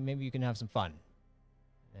days, maybe you can have some fun,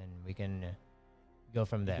 and we can go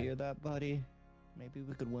from You there. hear that, buddy? Maybe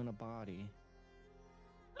we could win a body.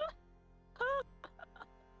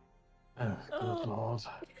 Oh, good lord.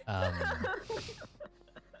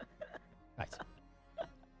 Right.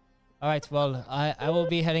 All right. Well, I will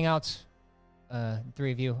be heading out.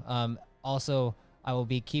 Three of you. Also, I will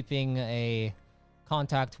be keeping a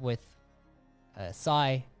contact with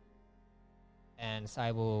Sai and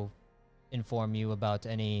Sai will inform you about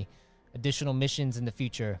any additional missions in the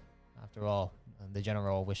future. After all, the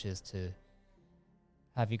general wishes to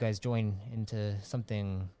have you guys join into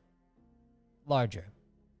something larger.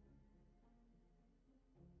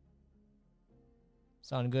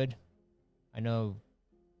 Sound good? I know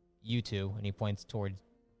you two, and he points towards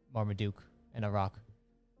Marmaduke and Arak.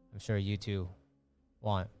 I'm sure you two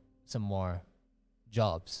want some more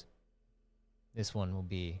jobs. This one will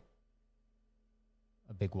be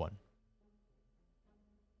a big one.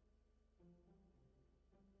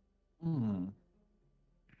 Hmm.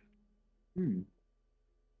 Hmm.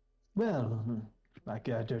 Well, like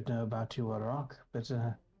I don't know about you, Arak, but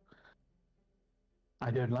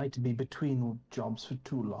I don't like to be between jobs for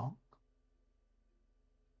too long.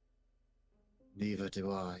 Neither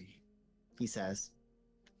do I, he says.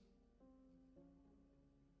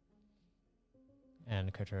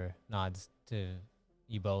 And Carter nods to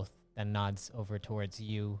you both, then nods over towards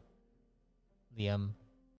you, Liam,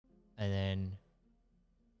 and then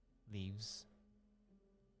leaves.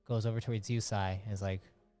 Goes over towards you, Sai, and is like,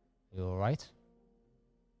 "You alright?"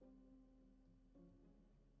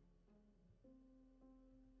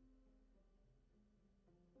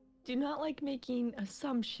 Do not like making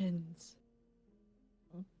assumptions,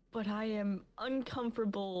 but I am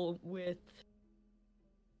uncomfortable with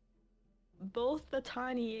both the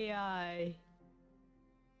tiny AI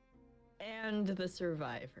and the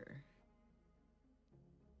survivor.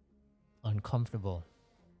 Uncomfortable.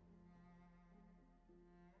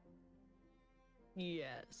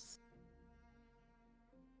 Yes.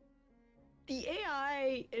 The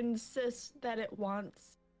AI insists that it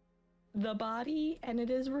wants the body, and it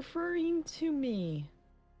is referring to me.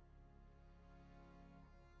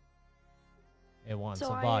 It wants So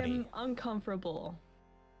a body. I am uncomfortable.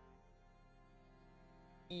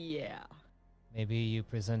 Yeah. Maybe you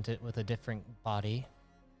present it with a different body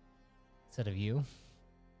instead of you.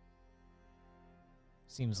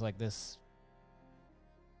 Seems like this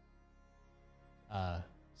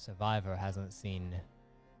survivor hasn't seen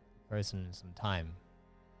a person in some time.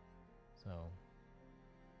 So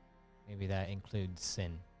maybe that includes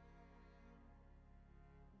sin.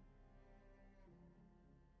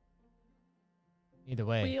 Either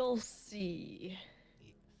way. We'll see.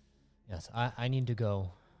 Yes, I need to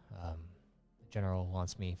go. The general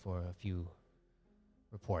wants me for a few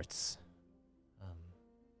reports.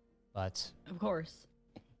 But Of course.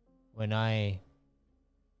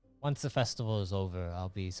 once the festival is over, I'll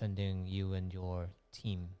be sending you and your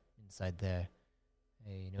team inside there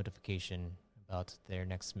a notification about their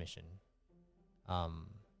next mission. I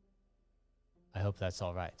hope that's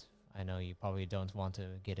all right. I know you probably don't want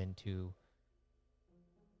to get into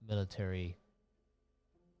military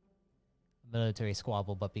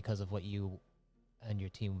squabble, but because of what you and your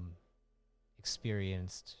team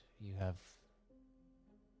experienced, you have...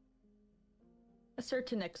 A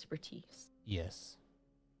certain expertise, Yes.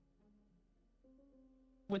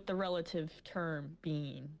 with the relative term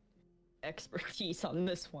being expertise on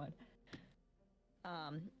this one.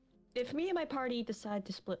 If me and my party decide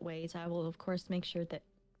to split ways, I will of course make sure that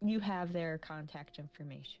you have their contact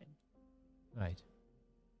information. Right.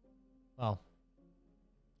 Well,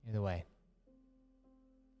 either way.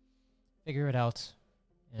 Figure it out,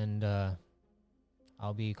 and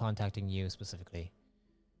I'll be contacting you specifically.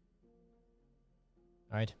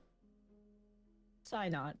 Alright? Sai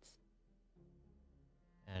nods.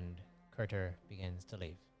 And Carter begins to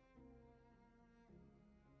leave.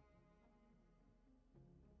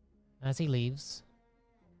 As he leaves,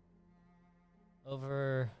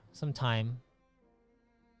 over some time,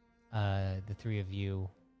 the three of you...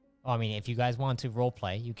 Well, I mean, if you guys want to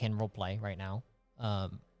roleplay, you can roleplay right now.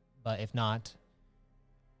 But if not,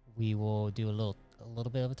 we will do a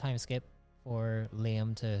little bit of a time skip for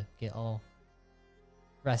Liam to get all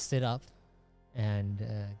rested up and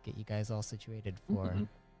get you guys all situated for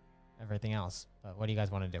everything else. But what do you guys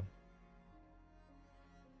want to do?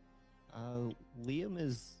 Liam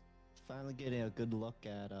is finally getting a good look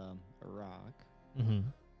at Arak. Mm-hmm.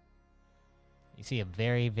 You see a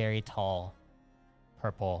very, very tall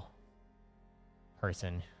purple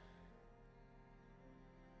person.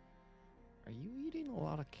 Are you eating a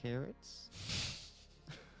lot of carrots?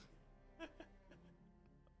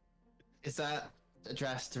 Is that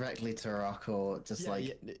addressed directly to Rock or just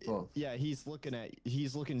well, yeah, he's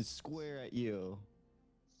looking square at you.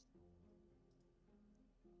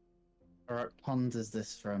 Rock ponders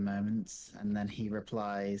this for a moment and then he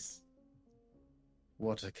replies,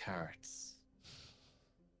 "What are carrots?"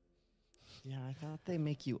 Yeah, I thought they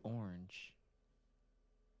make you orange.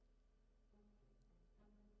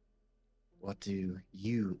 "What do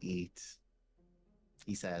you eat?"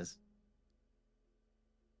 he says.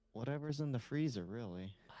 Whatever's in the freezer,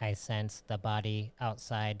 really. I sense the body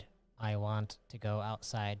outside. I want to go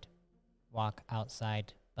outside. Walk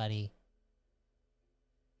outside, buddy.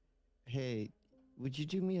 Hey, would you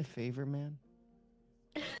do me a favor, man?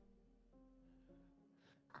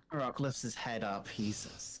 Rock lifts his head up. He's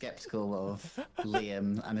skeptical of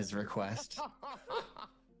Liam and his request.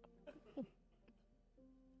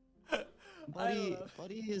 Buddy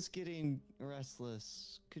is getting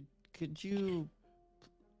restless. Could you,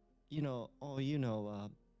 give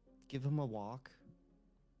him a walk?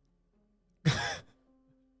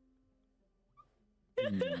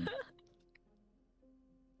 Hmm.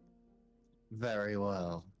 Very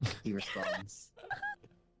well, he responds.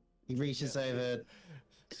 He reaches over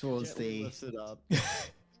towards Gently the. lifts it up.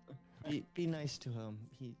 Be nice to him.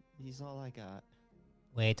 He's all I got.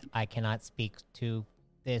 Wait, I cannot speak to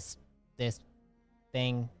this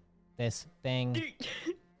thing.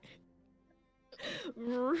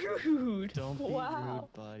 Rude. Don't be Wow.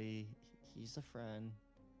 rude, buddy. He's a friend.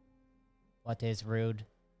 What is rude?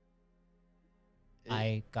 It-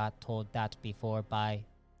 I got told that before by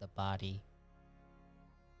the body.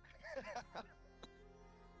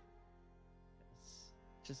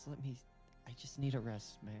 Just let me. I just need a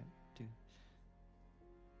rest, man. Dude.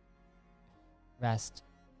 Rest.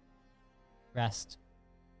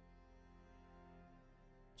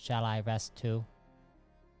 Shall I rest too?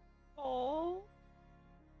 Oh,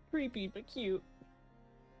 creepy but cute.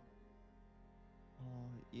 Oh,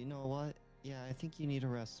 you know what? Yeah, I think you need to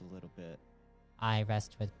rest a little bit. I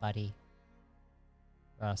rest with buddy.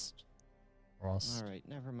 Rest. All right,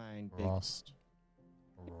 never mind. Big. Rest.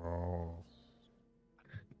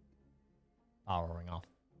 Powering off.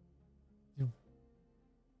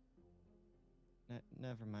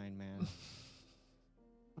 Never mind, man.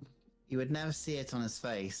 You would never see it on his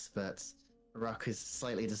face, but Rock is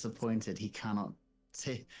slightly disappointed he cannot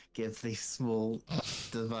give the small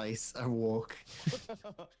device a walk.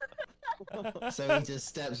 So he just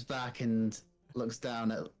steps back and looks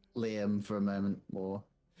down at Liam for a moment more.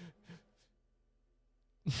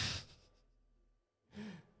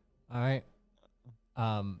 All right.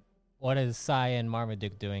 What is Sai and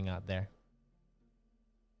Marmaduke doing out there?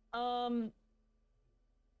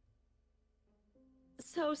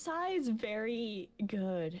 So Sai is very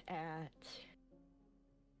good at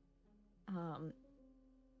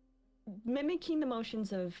mimicking the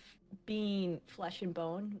motions of being flesh and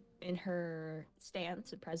bone in her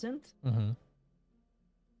stance at present. Mm-hmm.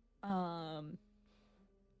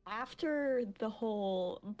 After the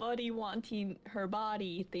whole buddy wanting her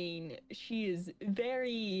body thing, she is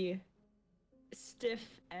very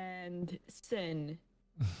stiff and sin.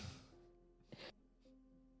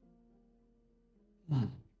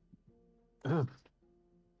 Ugh.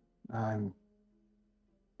 I'm.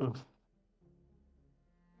 Ugh.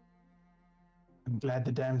 I'm glad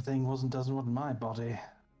the damn thing doesn't want my body.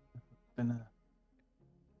 It's been a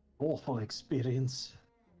awful experience.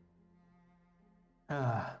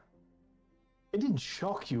 It didn't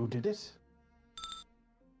shock you, did it?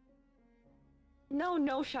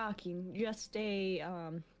 No shocking. Just a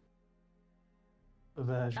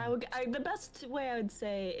Aversion. the best way I would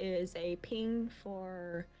say is a ping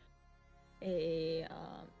for a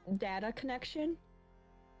data connection,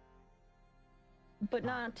 but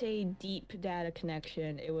not a deep data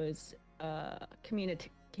connection. It was a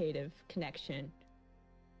communicative connection.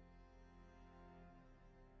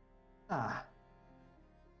 Ah,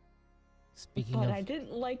 Speaking But of I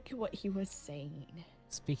didn't like what he was saying.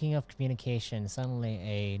 speaking of communication, suddenly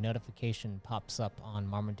a notification pops up on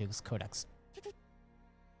Marmaduke's codex.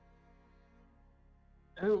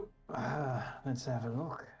 oh, let's have a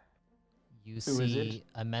look. You Who is see it?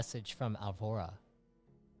 a message from Alvora.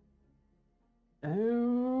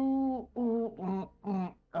 Oh,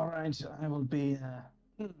 all right. I will be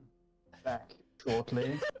back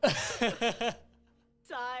shortly.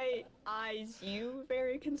 Sai eyes you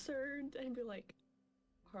very concerned and be like,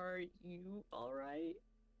 "Are you all right?"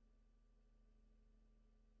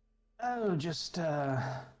 Oh, just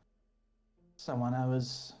someone I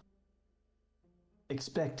was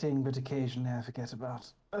expecting, but occasionally I forget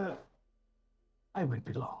about. I won't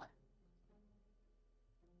be long.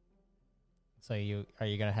 So are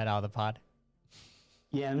you gonna head out of the pod?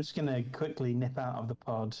 Yeah, I'm just gonna quickly nip out of the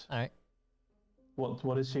pod. All right.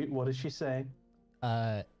 What does she say?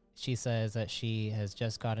 She says that she has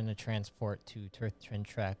just gotten a transport to Turth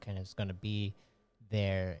Trek and is gonna be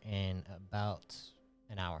there in about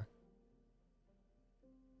an hour.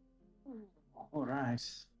 All right.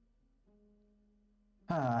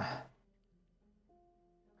 Huh.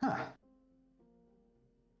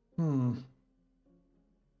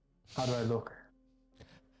 How do I look?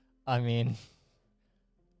 I mean,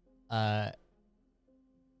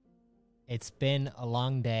 it's been a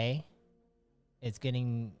long day. It's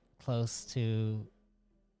getting close to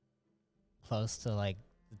like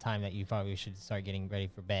the time that you probably should start getting ready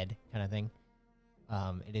for bed, kind of thing.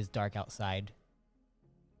 It is dark outside.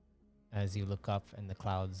 As you look up and the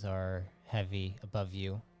clouds are heavy above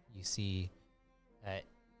you, you see that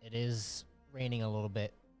it is raining a little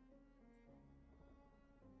bit.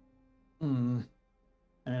 I'm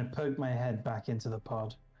gonna poke my head back into the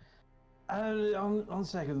pod. On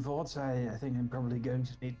second thoughts, I think I'm probably going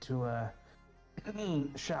to need to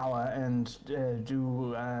shower and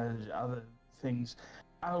do other things.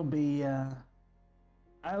 I'll be.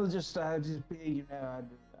 I'll just be. You know,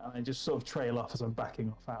 I just sort of trail off as I'm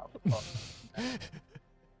backing off out of the pod.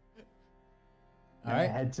 All right. I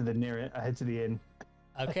head to the inn.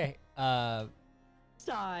 Okay.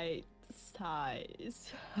 Sighs.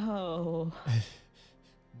 Oh.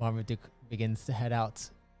 Marmaduke begins to head out.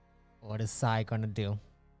 What is Sai gonna do?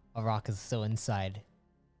 Arak is still inside.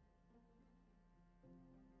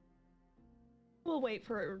 We'll wait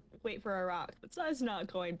for a rock, but Sai's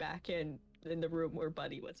not going back in the room where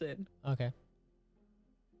Buddy was in. Okay.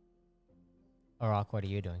 Arak, what are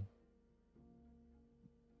you doing?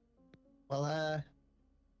 Well,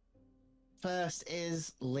 first,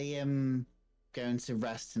 is Liam going to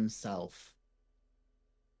rest himself?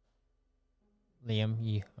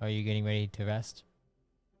 Liam, are you getting ready to rest?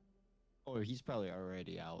 Oh, he's probably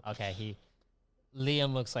already out. Okay,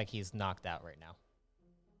 Liam looks like he's knocked out right now.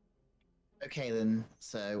 Okay then,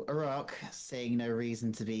 so Arak, seeing no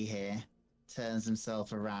reason to be here, turns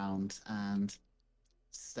himself around and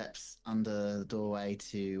steps under the doorway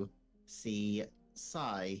to see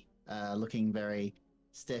Sai, looking very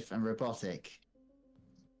stiff and robotic.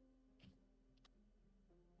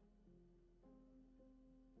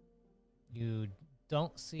 You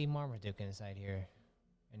don't see Marmaduke inside here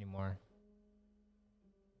anymore.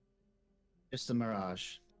 Just a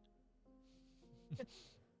mirage.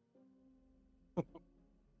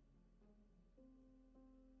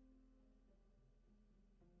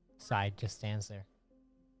 Sai just stands there.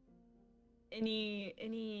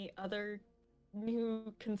 Any other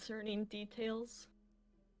new concerning details?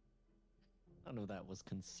 None of that was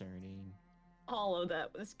concerning. All of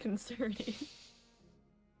that was concerning.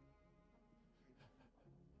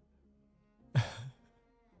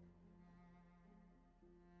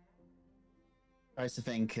 Tries to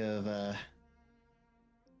think of,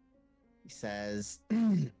 he says,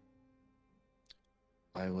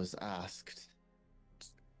 I was asked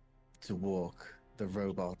to walk the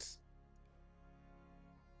robot.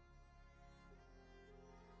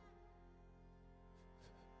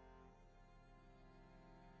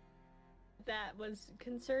 That was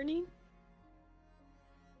concerning?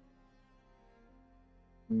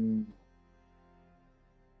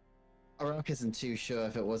 Arak isn't too sure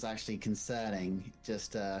if it was actually concerning,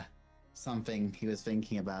 just something he was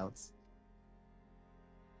thinking about.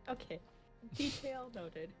 Okay. Detail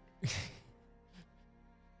noted.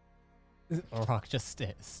 Arak just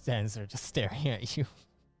stands there, just staring at you.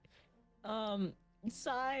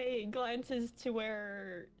 Sai glances to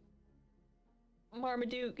where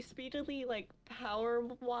Marmaduke speedily, like, power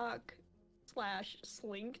walk /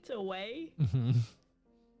 slinked away.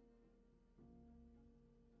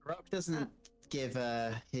 Arak doesn't give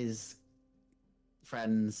his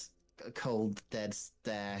friends a cold, dead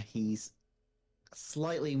stare. He's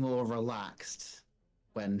slightly more relaxed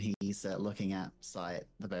when he's looking at Sai at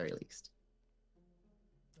the very least.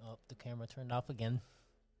 Oh, the camera turned off again.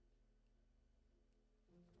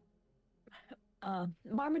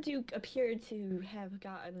 Marmaduke appeared to have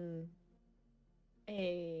gotten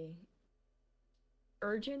a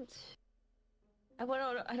urgent, I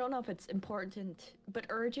don't know if it's important, but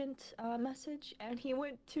urgent message, and he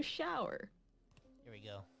went to shower. Here we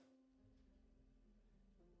go.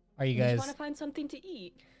 Are you You guys just want to find something to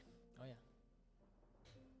eat. Oh yeah.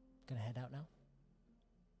 Gonna head out now?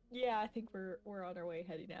 Yeah, I think we're on our way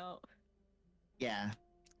heading out. Yeah.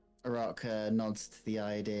 Arak nods to the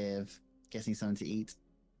idea of getting something to eat.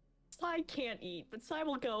 Sai can't eat, but Sai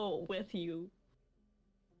will go with you.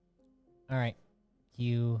 Alright.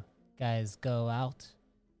 You guys go out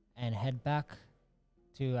and head back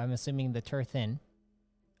to, I'm assuming, the Turth Inn.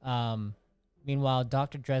 Meanwhile,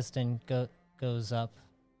 Dr. Dresden goes up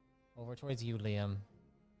over towards you, Liam,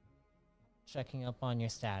 checking up on your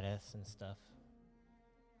status and stuff.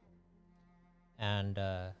 And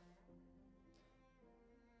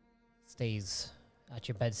stays at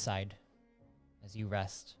your bedside as you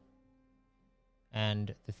rest.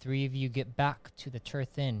 And the three of you get back to the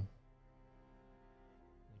Turth Inn,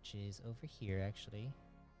 which which is over here actually.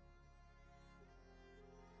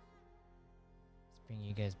 Let's bring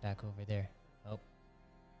you guys back over there. Oh,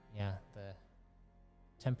 yeah, the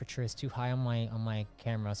temperature is too high on my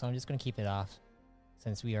camera, so I'm just gonna keep it off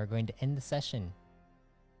since we are going to end the session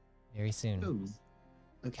very soon. Ooh.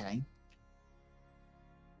 Okay.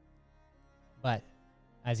 But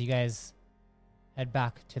as you guys head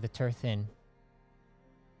back to the Turth Inn,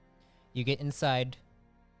 you get inside.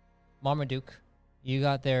 Marmaduke, you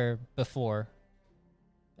got there before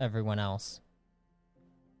everyone else.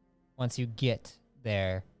 Once you get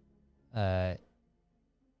there,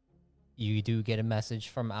 you do get a message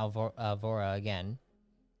from Alvora again,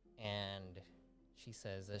 and she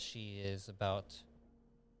says that she is probably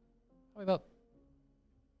about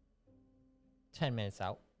 10 minutes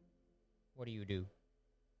out. What do you do?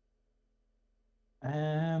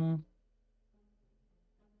 I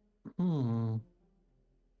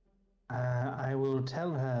will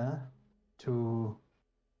tell her to.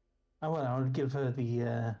 Oh, well, I'll give her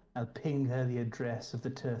I'll ping her the address of the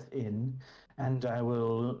Turf Inn, and I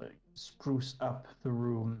will spruce up the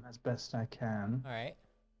room as best I can. All right.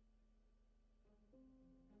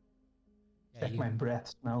 Yeah, Check my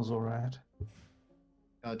breath smells all right.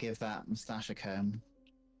 I'll give that mustache a comb.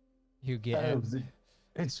 You get. Oh,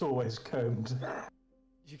 it's always combed.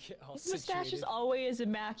 You get all His mustache is always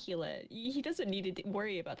immaculate. He doesn't need to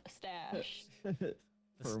worry about the stash.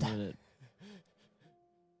 Permanent,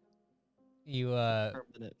 You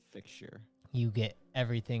permanent fixture. you get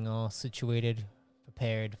everything all situated,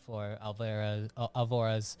 prepared for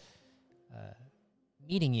Alvora's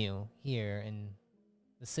meeting you here in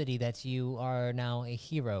the city that you are now a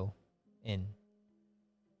hero in.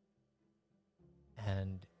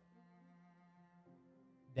 And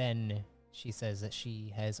then she says that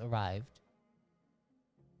she has arrived.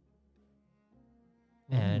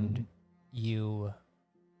 And you're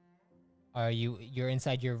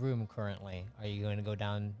inside your room currently. Are you going to go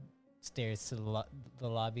downstairs to the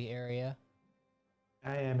lobby area?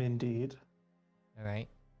 I am indeed. All right.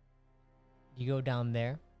 You go down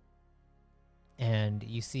there and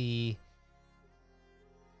you see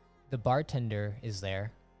the bartender is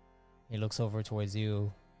there. He looks over towards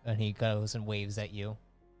you and he goes and waves at you.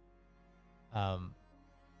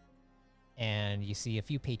 And you see a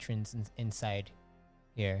few patrons inside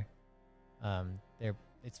here.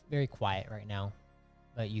 It's very quiet right now,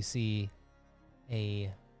 but you see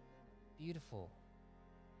a beautiful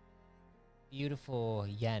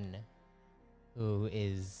Yen who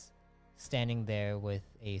is standing there with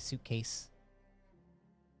a suitcase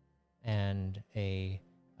and a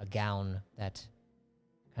gown that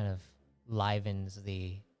kind of livens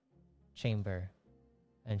the chamber,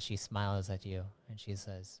 and she smiles at you and she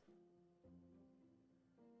says,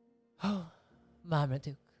 "Oh,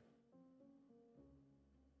 Marmaduke.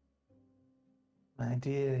 My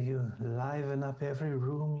dear, you liven up every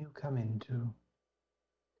room you come into."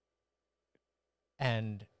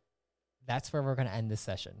 And that's where we're going to end this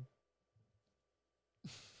session.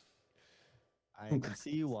 I can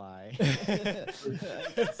see why.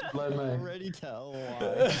 Slow mo. Already tell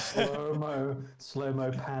why. Slow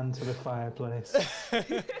mo pan to the fireplace.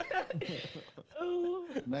 Oh.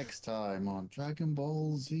 Next time on Dragon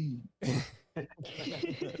Ball Z. Man,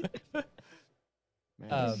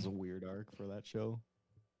 this is a weird arc for that show.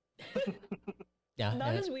 Yeah.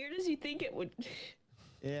 Not as weird as you think it would.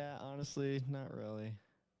 Yeah, honestly, not really.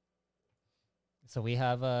 So we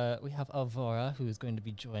have Alvora, who is going to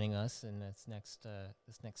be joining us in this next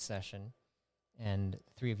session, and the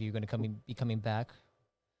three of you are going to be coming back,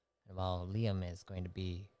 while Liam is going to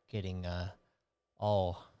be getting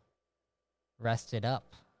all rested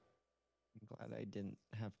up. I'm glad I didn't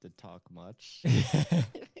have to talk much.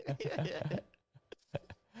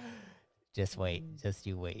 Just wait. Just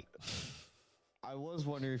you wait. I was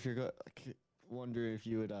wondering if you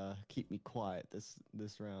would keep me quiet this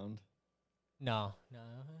round. No.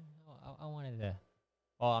 I wanted to.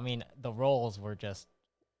 Well, I mean, the roles were just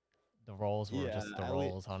the roles,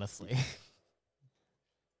 honestly.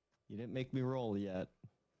 You didn't make me roll yet.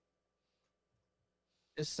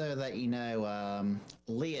 Just so that you know,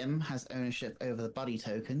 Liam has ownership over the buddy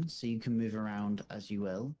token, so you can move around as you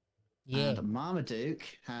will. Yeah. And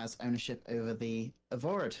Marmaduke has ownership over the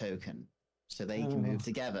Avora token, so they can move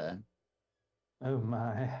together. Oh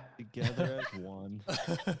my. Together as one.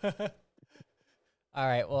 All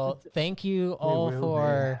right. Well, thank you all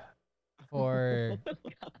for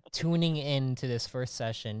tuning in to this first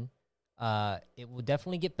session. It will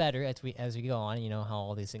definitely get better as we go on. You know how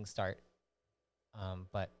all these things start.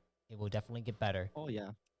 But it will definitely get better. Oh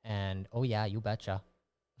yeah. And oh yeah, you betcha.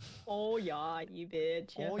 Oh yeah, you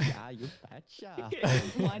bitch. Oh yeah, you betcha.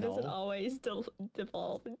 Why does it No. always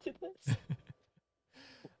devolve into this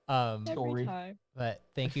every Sorry. time? But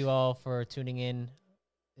thank you all for tuning in.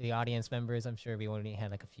 The audience members, I'm sure we only had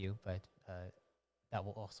like a few, but that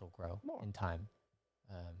will also grow More. in time.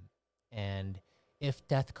 And if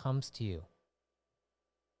death comes to you,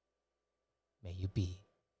 may you be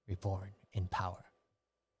reborn in power.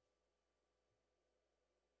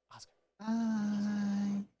 Oscar.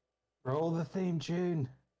 Bye. Roll the theme tune.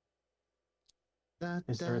 Da,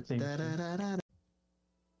 Is there a theme da, tune? da, da, da.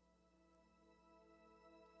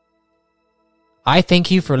 I thank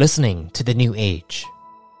you for listening to The New Age.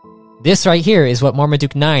 This right here is what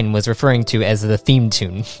Marmaduke 9 was referring to as the theme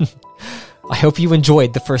tune. I hope you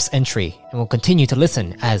enjoyed the first entry and will continue to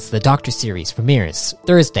listen as the Doctor series premieres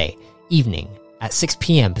Thursday evening at 6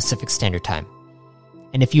 p.m. Pacific Standard Time.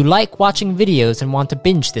 And if you like watching videos and want to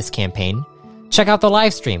binge this campaign, check out the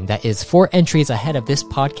live stream that is 4 entries ahead of this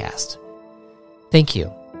podcast. Thank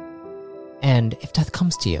you. And if death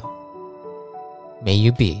comes to you, may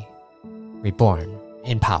you be reborn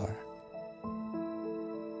in power.